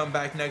please come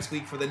back next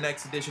week for the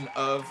next edition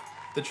of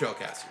the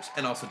Trailcasters,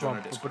 and also join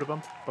our Discord.